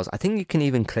the stars. I think you can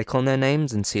even click on their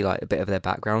names and see a bit of their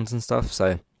backgrounds and stuff,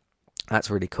 so that's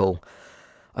really cool.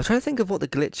 I'm trying to think of what the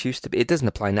glitch used to be. It doesn't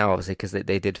apply now, obviously, because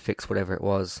they did fix whatever it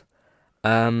was.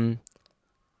 I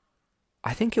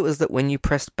think it was that when you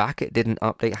pressed back, it didn't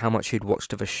update how much you'd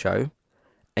watched of a show,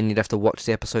 and you'd have to watch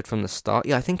the episode from the start.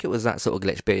 Yeah, I think it was that sort of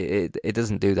glitch, but it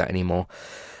doesn't do that anymore,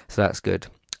 so that's good.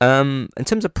 In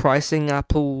terms of pricing,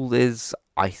 Apple is,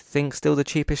 I think, still the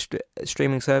cheapest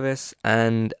streaming service,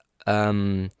 and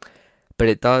but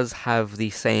it does have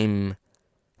the same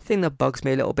thing that bugs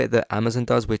me a little bit that Amazon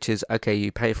does, which is, okay,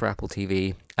 you pay for Apple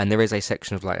TV, and there is a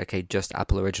section of like, okay, just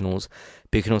Apple originals,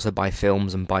 but you can also buy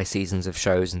films and buy seasons of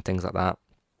shows and things like that.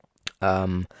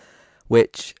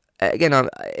 Which again,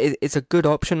 it's a good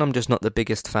option. I'm just not the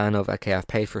biggest fan of. Okay, I've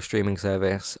paid for a streaming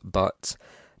service, but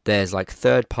there's like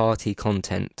third-party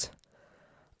content.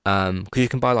 Because you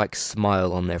can buy like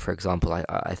Smile on there, for example,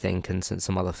 I think, and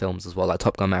some other films as well, like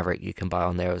Top Gun Maverick, you can buy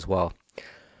on there as well.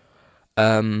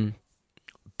 Um,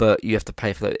 but you have to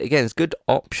pay for that. Again, it's good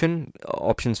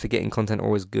options for getting content are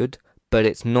always good, but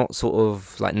it's not sort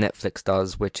of like Netflix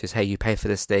does, which is, hey, you pay for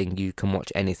this thing, you can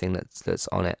watch anything that's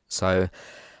on it. So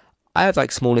I have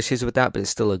like small issues with that, but it's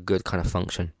still a good kind of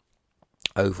function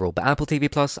overall. But Apple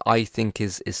TV Plus, I think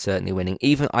is certainly winning.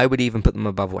 Even I would even put them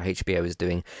above what HBO is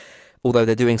doing, although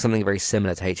they're doing something very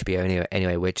similar to HBO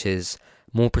anyway, which is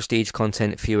more prestige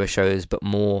content, fewer shows, but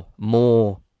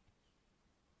more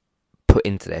put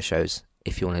into their shows,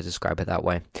 if you want to describe it that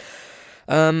way.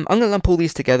 I'm going to lump all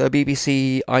these together: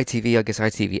 BBC, ITV, I guess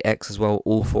ITVX as well,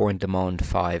 All 4 and Demand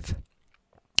 5.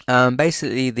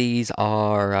 Basically, these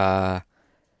are,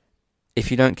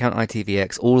 if you don't count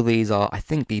ITVX, all of these are, I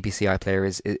think BBC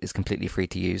iPlayer is completely free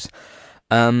to use.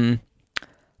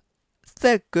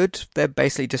 They're good. They're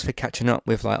basically just for catching up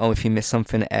with, like, oh, if you missed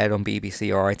something aired on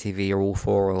BBC or ITV or All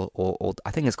 4 or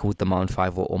I think it's called Demand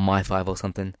 5 or My 5 or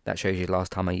something. That shows you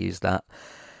last time I used that.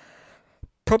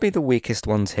 Probably the weakest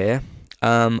ones here,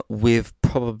 with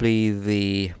probably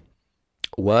the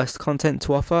worst content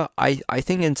to offer. I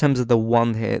think in terms of the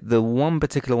one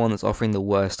particular one that's offering the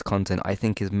worst content, I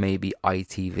think is maybe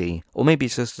ITV, or maybe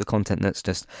it's just the content that's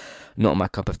just not my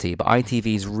cup of tea. But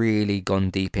ITV's really gone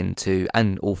deep into,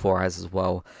 and All 4 has as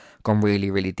well, gone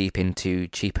really deep into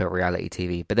cheaper reality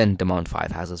TV. But then Demand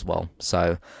 5 has as well.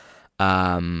 So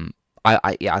I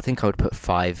think I would put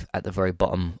 5 at the very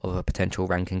bottom of a potential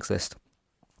rankings list.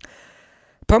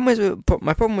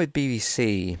 My problem with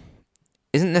BBC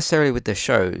isn't necessarily with the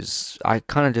shows. I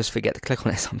kind of just forget to click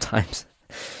on it sometimes.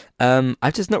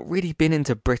 I've just not really been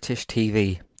into British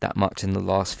TV that much in the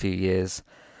last few years.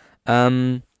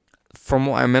 From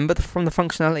what I remember, from the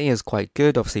functionality is quite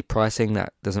good. Obviously, pricing,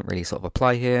 that doesn't really sort of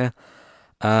apply here.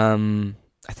 I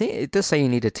think it does say you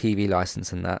need a TV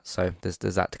license in that, so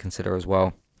there's that to consider as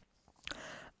well.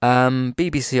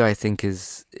 BBC, I think,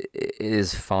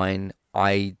 is fine.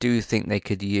 I do think they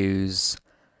could use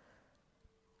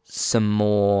some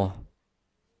more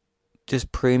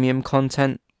just premium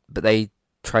content, but they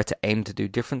try to aim to do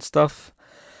different stuff.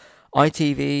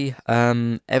 ITV,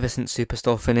 ever since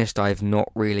Superstore finished, I've not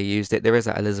really used it. There is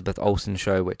that Elizabeth Olsen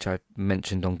show, which I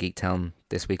mentioned on Geektown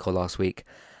this week or last week,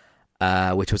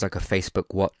 which was like a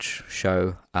Facebook Watch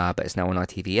show, but it's now on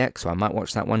ITVX, so I might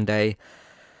watch that one day.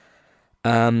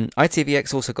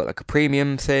 ITVX also got like a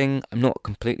premium thing. I'm not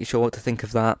completely sure what to think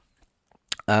of that.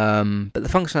 But the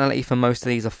functionality for most of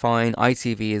these are fine.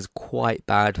 ITV is quite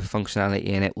bad for functionality,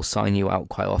 and it will sign you out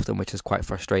quite often, which is quite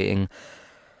frustrating.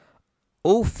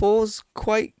 All 4's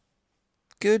quite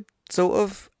good, sort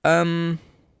of.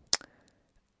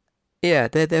 Yeah,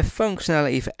 their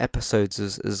functionality for episodes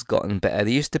has gotten better.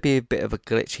 There used to be a bit of a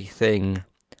glitchy thing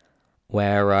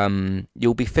where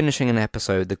you'll be finishing an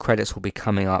episode, the credits will be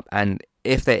coming up, and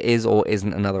if there is or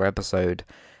isn't another episode,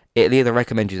 it'll either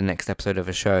recommend you the next episode of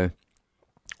a show,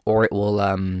 or it will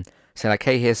say like,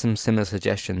 hey, here's some similar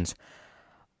suggestions.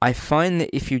 I find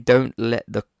that if you don't let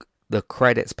the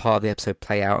credits part of the episode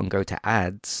play out and go to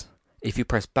ads, if you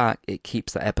press back, it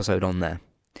keeps the episode on there.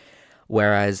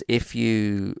 Whereas if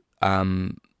you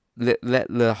let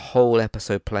the whole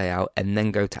episode play out and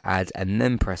then go to ads and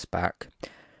then press back,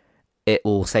 it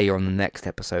will say you're on the next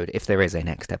episode, if there is a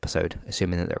next episode,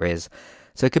 assuming that there is.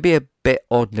 So it could be a bit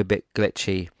odd and a bit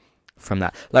glitchy from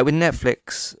that. Like with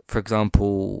Netflix, for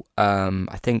example,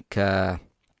 I think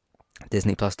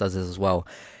Disney Plus does this as well.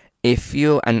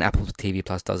 And Apple TV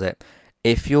Plus does it.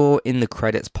 If you're in the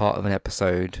credits part of an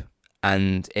episode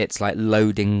and it's like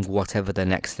loading whatever the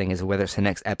next thing is, whether it's the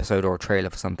next episode or a trailer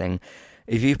for something,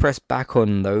 if you press back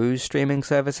on those streaming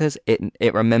services,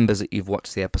 it remembers that you've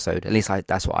watched the episode. At least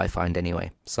that's what I find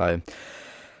anyway. So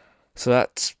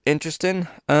that's interesting.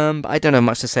 But I don't have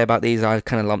much to say about these. I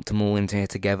kind of lumped them all into here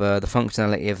together. The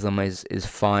functionality of them is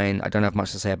fine. I don't have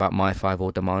much to say about My 5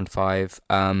 or Demand 5.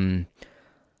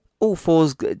 All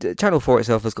 4's Channel 4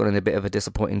 itself has gone in a bit of a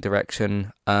disappointing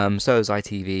direction. So is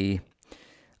ITV.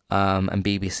 And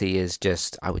BBC is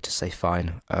just, I would just say,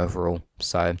 fine overall.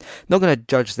 So not going to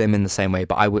judge them in the same way,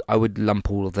 but I would lump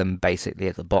all of them basically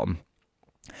at the bottom.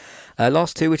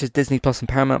 Last two, which is Disney Plus and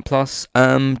Paramount Plus.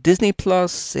 Disney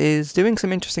Plus is doing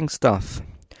some interesting stuff.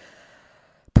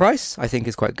 Price, I think,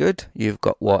 is quite good. You've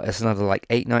got it's another like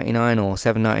 $8.99 or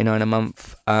 $7.99 a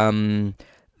month.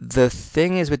 The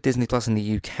thing is with Disney Plus in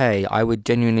the UK, I would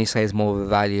genuinely say is more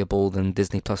valuable than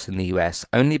Disney Plus in the US,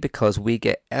 only because we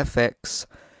get FX,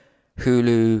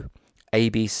 Hulu,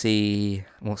 ABC.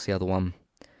 What's the other one?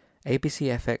 ABC,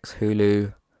 FX,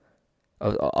 Hulu.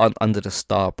 Under the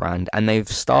Star brand, and they've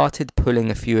started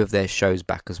pulling a few of their shows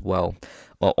back as well,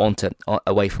 or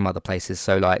away from other places.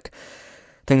 So like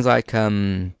things like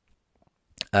the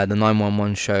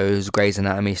 911 shows, Grey's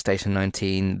Anatomy, Station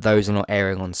 19. Those are not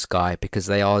airing on Sky because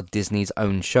they are Disney's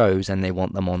own shows, and they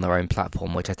want them on their own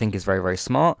platform, which I think is very, very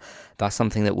smart. That's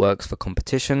something that works for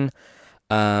competition.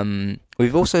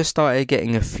 We've also started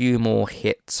getting a few more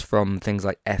hits from things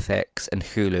like FX and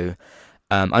Hulu.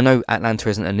 I know Atlanta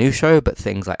isn't a new show, but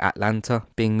things like Atlanta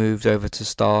being moved over to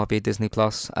Star via Disney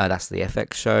Plus. That's the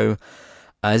FX show.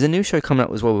 There's a new show coming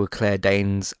up as well with Claire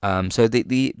Danes. So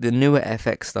the newer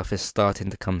FX stuff is starting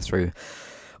to come through.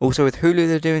 Also with Hulu,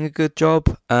 they're doing a good job.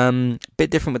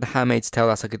 Bit different with The Handmaid's Tale.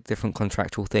 That's like a different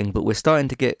contractual thing. But we're starting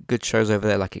to get good shows over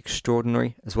there like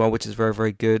Extraordinary as well, which is very,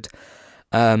 very good.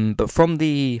 But from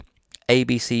the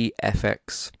ABC,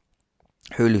 FX,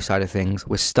 Hulu side of things,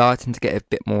 we're starting to get a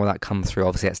bit more of that come through.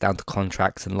 Obviously, it's down to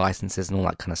contracts and licenses and all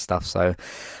that kind of stuff. So,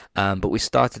 but we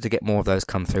started to get more of those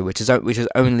come through, which has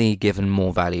only given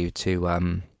more value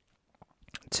to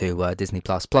Disney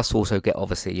Plus. Plus, also get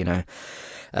obviously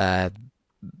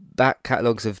back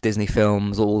catalogs of Disney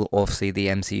films, all obviously the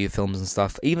MCU films and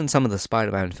stuff, even some of the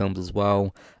Spider-Man films as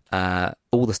well.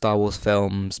 All the Star Wars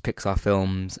films, Pixar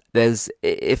films.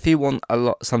 If you want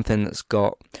something that's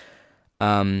got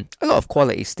a lot of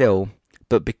quality still,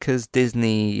 but because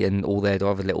Disney and all their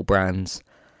other little brands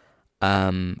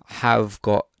have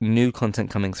got new content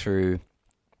coming through,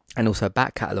 and also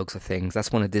back catalogs of things.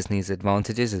 That's one of Disney's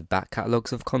advantages, is back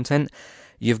catalogs of content.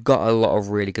 You've got a lot of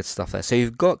really good stuff there. So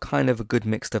you've got kind of a good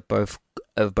mix of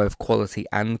both quality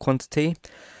and quantity.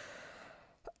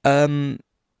 In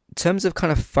terms of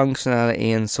kind of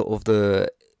functionality and sort of the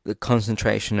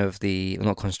concentration of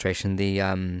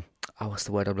what's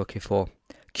the word I'm looking for?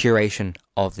 Curation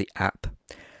of the app.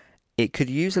 It could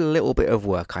use a little bit of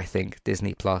work, I think,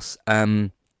 Disney Plus.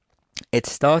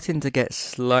 It's starting to get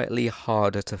slightly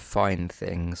harder to find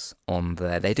things on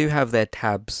there. They do have their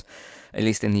tabs, at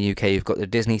least in the UK. You've got the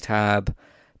Disney tab,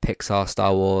 Pixar,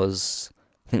 Star Wars,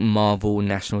 I think Marvel,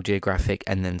 National Geographic,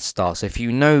 and then Star. So if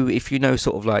you know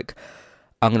sort of like,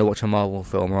 I'm going to watch a Marvel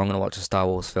film or I'm going to watch a Star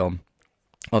Wars film,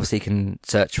 obviously you can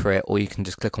search for it, or you can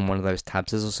just click on one of those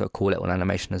tabs. There's also a cool little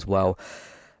animation as well.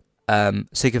 So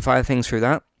you can find things through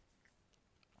that.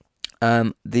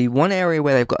 The one area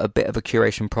where they've got a bit of a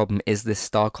curation problem is this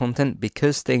Star content,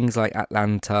 because things like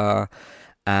Atlanta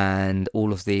and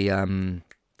all of the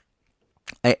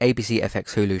ABC,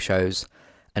 FX, Hulu shows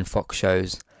and Fox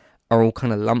shows are all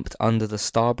kind of lumped under the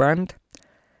Star brand.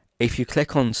 If you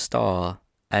click on Star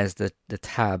as the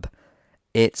tab,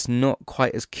 it's not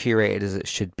quite as curated as it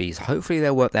should be. So hopefully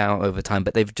they'll work that out over time,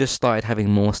 but they've just started having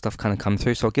more stuff kind of come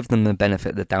through, so I'll give them the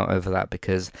benefit of the doubt over that,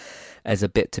 because there's a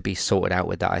bit to be sorted out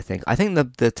with that, I think. I think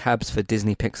the tabs for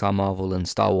Disney, Pixar, Marvel and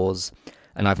Star Wars,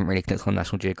 and I haven't really clicked on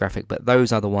National Geographic, but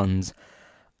those other ones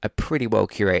are pretty well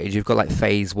curated. You've got like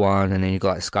Phase 1, and then you've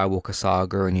got like Skywalker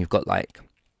Saga, and you've got like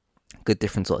good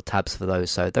different sort of tabs for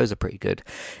those, so those are pretty good.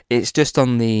 It's just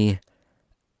on the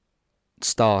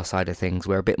Star side of things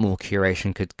where a bit more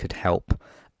curation could help,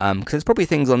 because there's probably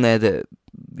things on there that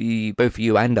both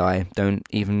you and I don't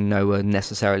even know are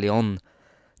necessarily on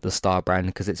the Star brand,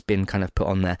 because it's been kind of put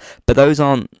on there. But those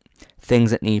aren't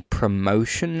things that need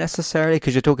promotion necessarily,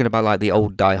 because you're talking about like the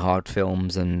old Die Hard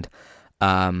films and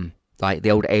like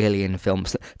the old Alien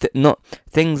films, not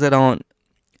things that aren't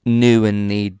new and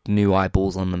need new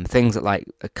eyeballs on them, things that like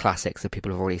are classics that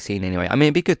people have already seen anyway. I mean,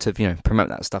 it'd be good to promote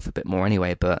that stuff a bit more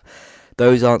anyway, but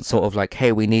those aren't sort of like,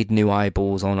 hey, we need new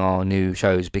eyeballs on our new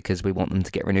shows because we want them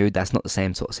to get renewed. That's not the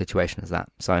same sort of situation as that.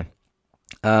 So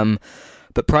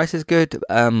but price is good.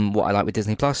 What I like with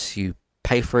Disney Plus, you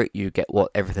pay for it, you get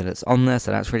everything that's on there,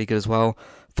 so that's really good as well.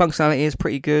 Functionality is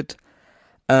pretty good.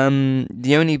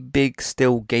 The only big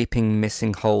still gaping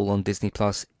missing hole on Disney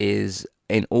Plus is,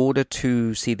 in order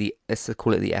to see let's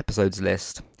call it the episodes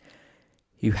list,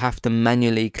 you have to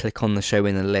manually click on the show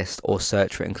in the list or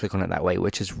search for it and click on it that way,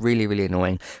 which is really, really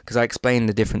annoying, because I explained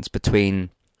the difference between,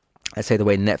 I'd say, the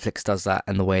way Netflix does that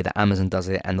and the way that Amazon does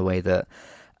it and the way that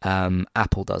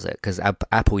Apple does it. Because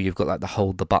Apple, you've got like the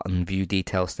hold the button view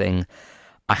details thing.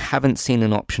 I haven't seen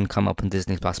an option come up on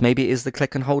Disney Plus. Maybe it is the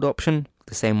click and hold option,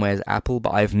 the same way as Apple,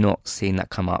 but I've not seen that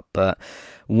come up. But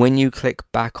when you click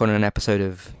back on an episode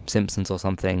of Simpsons or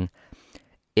something,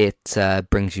 it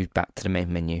brings you back to the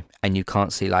main menu, and you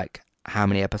can't see like how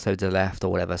many episodes are left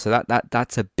or whatever. So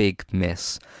that's a big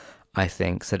miss, I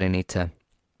think. So they need to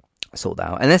sort that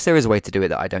out, unless there is a way to do it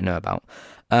that I don't know about.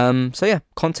 So yeah,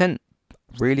 content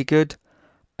really good,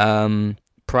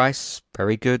 price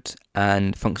very good,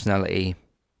 and functionality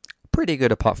pretty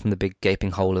good, apart from the big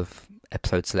gaping hole of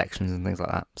episode selections and things like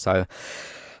that. So,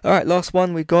 all right, last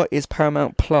one we got is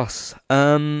Paramount Plus.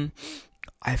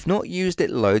 I've not used it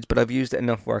loads, but I've used it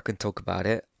enough where I can talk about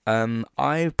it.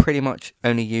 I pretty much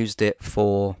only used it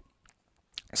for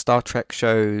Star Trek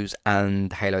shows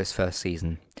and Halo's first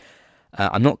season.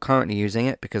 I'm not currently using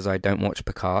it because I don't watch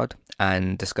Picard,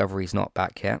 and Discovery's not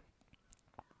back yet.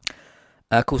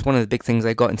 Of course, one of the big things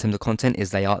they got in terms of content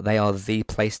is they are the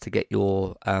place to get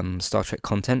your Star Trek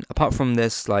content. Apart from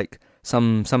this, like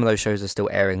some of those shows are still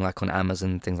airing, like on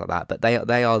Amazon and things like that. But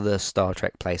they are the Star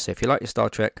Trek place. So if you like your Star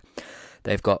Trek,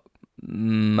 they've got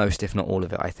most, if not all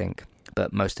of it, I think,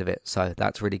 but most of it. So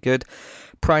that's really good.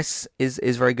 Price is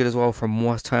very good as well, from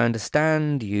what I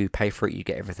understand. You pay for it, you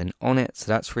get everything on it. So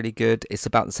that's really good. It's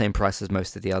about the same price as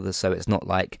most of the others. So it's not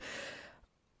like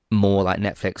more like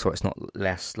Netflix, or it's not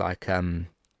less like Apple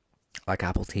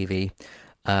TV.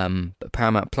 But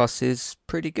Paramount Plus is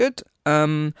pretty good.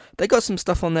 They got some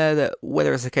stuff on there that,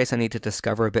 whether it's the case I need to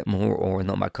discover a bit more or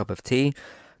not my cup of tea,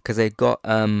 because they've got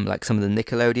like some of the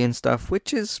Nickelodeon stuff,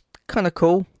 which is kind of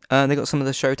cool. They got some of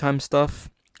the Showtime stuff.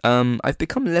 I've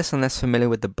become less and less familiar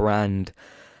with the brand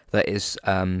that is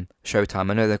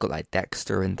Showtime. I know they've got like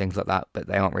Dexter and things like that, but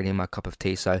they aren't really my cup of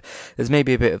tea. So there's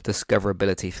maybe a bit of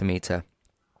discoverability for me to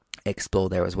explore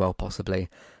there as well, possibly.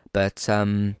 But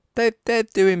they're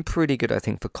doing pretty good, I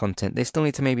think, for content. They still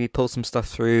need to maybe pull some stuff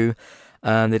through.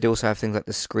 They do also have things like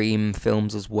the Scream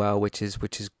films as well, which is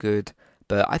good.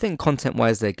 But I think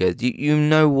content-wise, they're good. You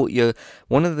know what you're.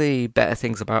 One of the better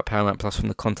things about Paramount Plus from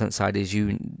the content side is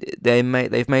they've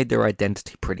made their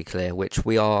identity pretty clear, which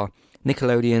we are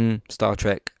Nickelodeon, Star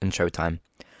Trek, and Showtime.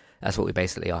 That's what we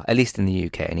basically are, at least in the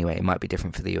UK anyway. It might be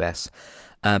different for the US,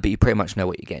 but you pretty much know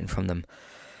what you're getting from them.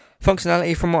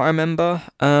 Functionality, from what I remember,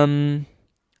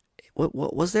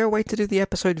 what was there a way to do the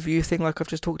episode view thing like I've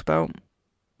just talked about?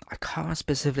 I can't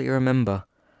specifically remember.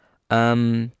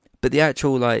 But the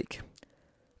actual, like,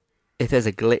 if there's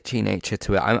a glitchy nature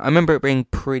to it, I remember it being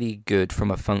pretty good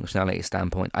from a functionality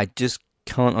standpoint. I just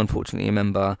can't, unfortunately,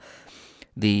 remember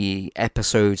the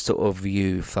episode sort of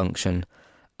view function.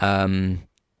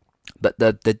 But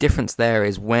the difference there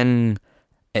is, when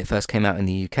it first came out in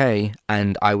the UK,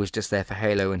 and I was just there for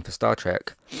Halo and for Star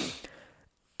Trek,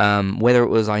 whether it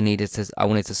was I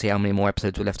wanted to see how many more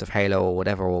episodes were left of Halo or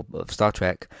whatever, or of Star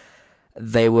Trek,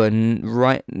 they were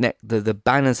right next. The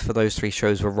banners for those three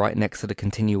shows were right next to the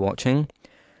continue watching.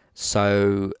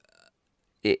 So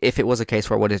if it was a case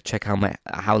where I wanted to check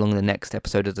how long the next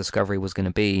episode of Discovery was going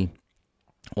to be,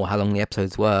 or how long the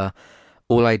episodes were,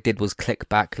 all I did was click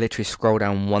back, literally scroll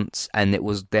down once, and it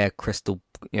was there crystal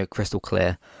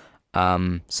clear.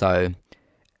 So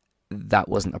that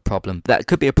wasn't a problem. That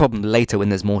could be a problem later when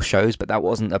there's more shows, but that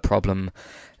wasn't a problem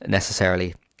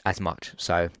necessarily as much.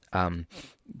 So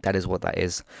that is what that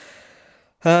is.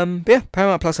 But yeah,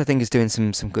 Paramount Plus I think is doing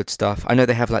some good stuff. I know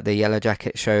they have like the Yellow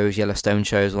Jacket shows, Yellowstone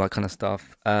shows, all that kind of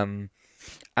stuff.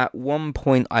 At one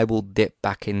point I will dip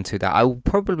back into that. I will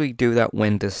probably do that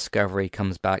when Discovery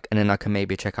comes back, and then I can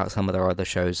maybe check out some of their other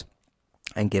shows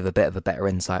and give a bit of a better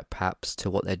insight perhaps to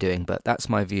what they're doing. But that's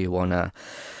my view on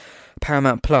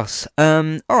Paramount Plus.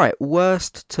 Alright,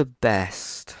 worst to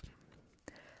best.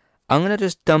 I'm going to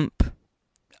just dump...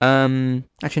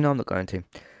 actually, no, I'm not going to.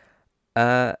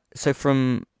 So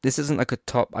from... This isn't like a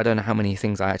top... I don't know how many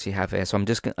things I actually have here, so I'm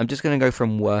just going to go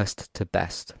from worst to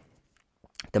best.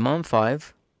 Demand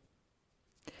 5.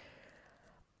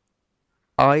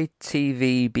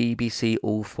 ITV, BBC,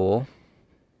 all 4.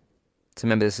 So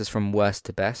remember, this is from worst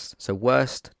to best. So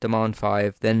worst, Demand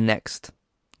 5, then next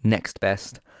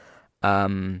best.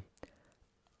 ITV,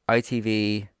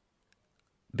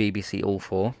 BBC, all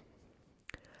 4.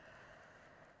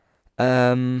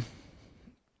 I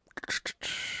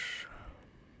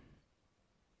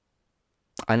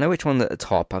know which one's at the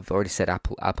top. I've already said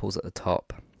Apple's at the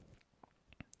top.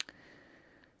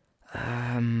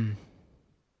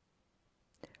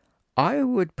 I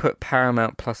would put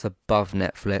Paramount Plus above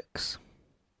Netflix.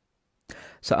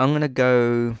 So I'm going to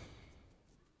go...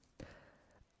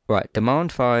 Right,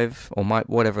 Demand 5, or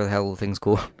whatever the hell the thing's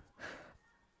called.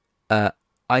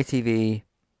 ITV,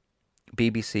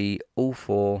 BBC, all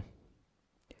 4.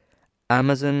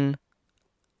 Amazon,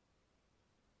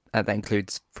 that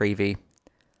includes Freevee.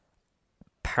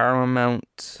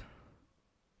 Paramount.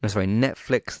 No, sorry,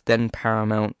 Netflix, then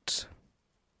Paramount.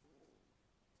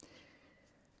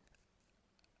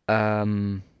 No.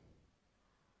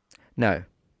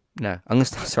 I'm gonna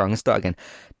start again.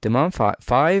 Demand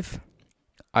 5,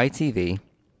 ITV,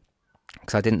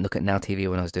 because I didn't look at Now TV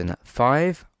when I was doing that.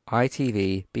 5,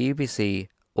 ITV, BBC,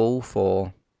 all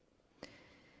 4.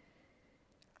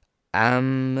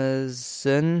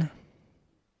 Amazon.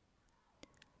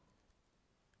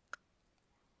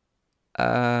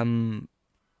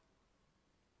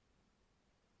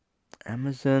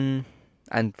 Amazon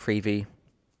and Freevee.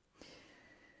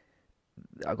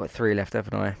 I've got 3 left,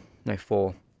 haven't I? No,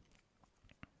 4.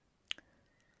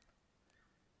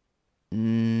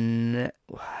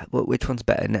 Which one's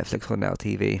better, Netflix or Now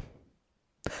TV?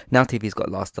 Now TV's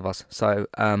got Last of Us, so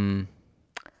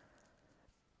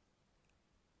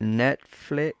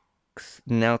Netflix,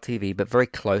 Now TV, but very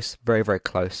close, very very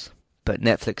close. But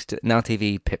Netflix, Now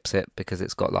TV pips it because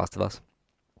it's got Last of Us,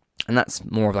 and that's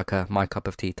more of like a my cup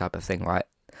of tea type of thing, right?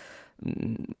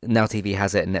 Now TV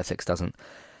has it and Netflix doesn't.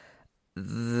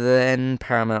 Then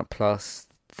Paramount Plus,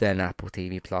 then Apple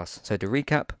TV Plus. So to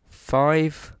recap,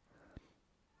 5,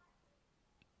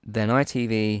 then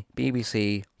ITV,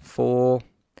 BBC, 4,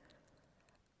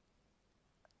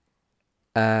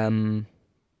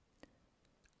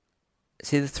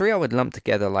 see the 3 I would lump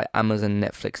together, like Amazon,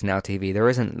 Netflix, Now TV. There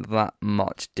isn't that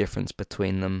much difference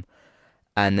between them,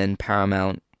 and then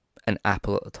Paramount and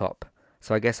Apple at the top.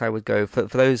 So I guess I would go for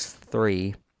those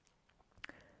 3.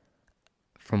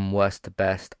 From worst to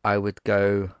best, I would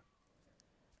go.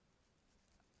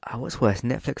 What's worse,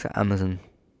 Netflix or Amazon?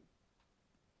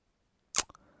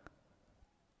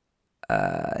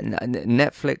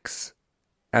 Netflix,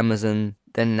 Amazon,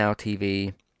 then Now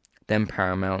TV, then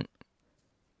Paramount,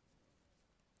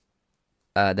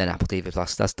 then Apple TV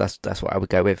Plus. That's what I would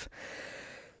go with.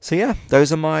 So yeah,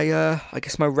 those are my I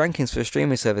guess my rankings for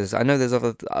streaming services. I know there's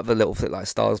other little things like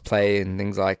Stars Play and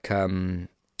things like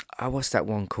what's that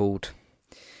one called?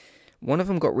 One of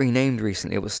them got renamed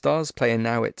recently. It was Stars Play, and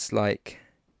now it's like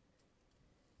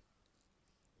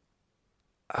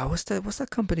what's that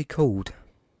company called?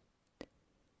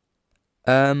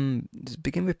 Does it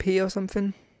begin with P or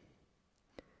something?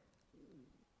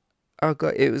 Oh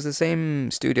god, it was the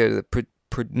same studio that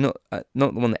not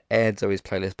the one that aired Zoe's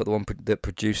Playlist, but the one that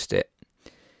produced it.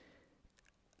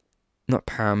 Not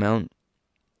Paramount.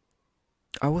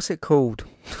 Oh, what's it called?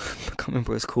 I can't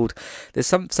remember what it's called. There's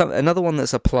some another one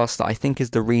that's a plus that I think is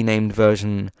the renamed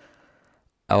version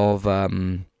of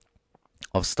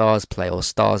Stars Play or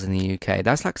Stars in the UK.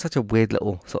 That's like such a weird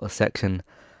little sort of section.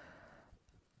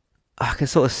 I can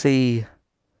sort of see it,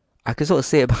 but I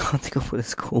can't think of what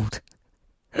it's called.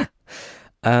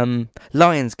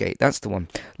 Lionsgate, that's the one.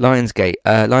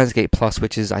 Lionsgate Plus,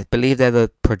 which is, I believe they're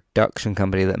the production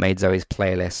company that made Zoe's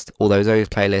Playlist. Although Zoe's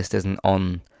Playlist isn't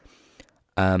on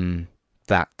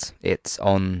that. It's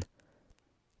on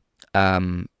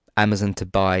Amazon to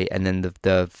buy, and then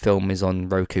the film is on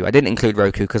Roku. I didn't include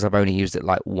Roku because I've only used it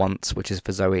like once, which is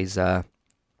for Zoe's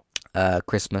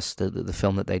Christmas, the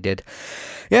film that they did.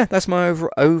 Yeah, that's my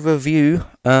overview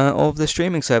of the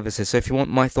streaming services. So if you want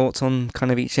my thoughts on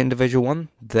kind of each individual one,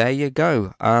 there you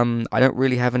go. I don't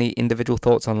really have any individual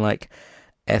thoughts on like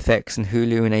FX and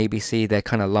Hulu and ABC. They're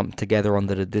kind of lumped together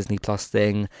under the Disney Plus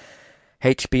thing.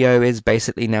 HBO is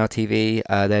basically Now TV.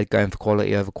 They're going for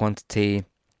quality over quantity.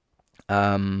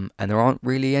 And there aren't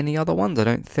really any other ones, I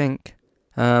don't think.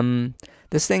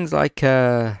 There's things like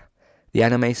the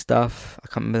anime stuff. I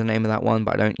can't remember the name of that one,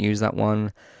 but I don't use that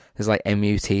one. There's like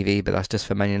MUTV, but that's just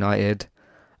for Man United.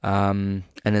 And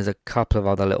there's a couple of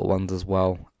other little ones as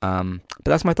well. But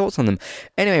that's my thoughts on them.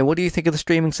 Anyway, what do you think of the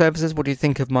streaming services? What do you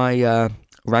think of my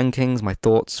rankings, my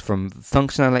thoughts from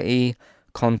functionality,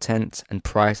 content, and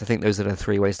price? I think those are the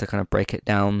 3 ways to kind of break it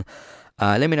down.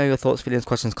 Let me know your thoughts, feelings,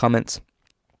 questions, comments.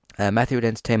 Matthew at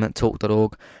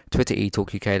entertainmenttalk.org, Twitter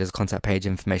eTalkUK, there's a contact page,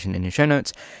 information in your show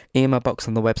notes, email box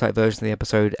on the website version of the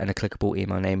episode, and a clickable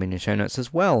email name in your show notes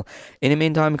as well. In the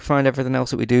meantime, you can find everything else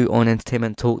that we do on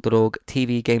entertainmenttalk.org,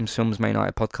 TV, games, films, Man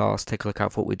United podcast. Take a look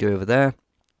out for what we do over there.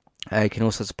 You can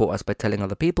also support us by telling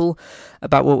other people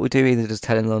about what we do, either just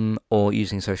telling them or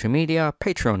using social media.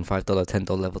 Patreon, $5,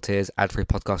 $10 level tiers, ad-free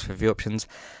podcast review options.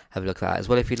 Have a look at that as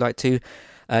well if you'd like to.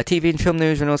 TV and film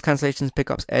news, renewals, cancellations,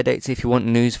 pickups, air dates. If you want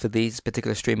news for these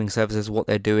particular streaming services, what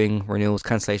they're doing, renewals,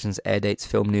 cancellations, air dates,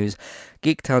 film news,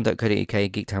 geektown.co.uk,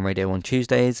 Geektown Radio on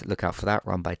Tuesdays. Look out for that,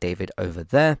 run by David over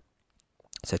there.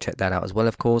 So check that out as well,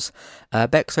 of course.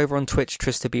 Bex over on Twitch,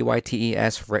 Trista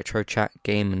BYTES, Retro Chat,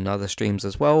 Game, and other streams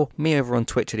as well. Me over on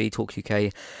Twitch at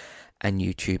eTalkUK, and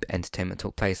YouTube Entertainment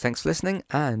Talk Plays. Thanks for listening,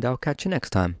 and I'll catch you next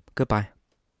time. Goodbye.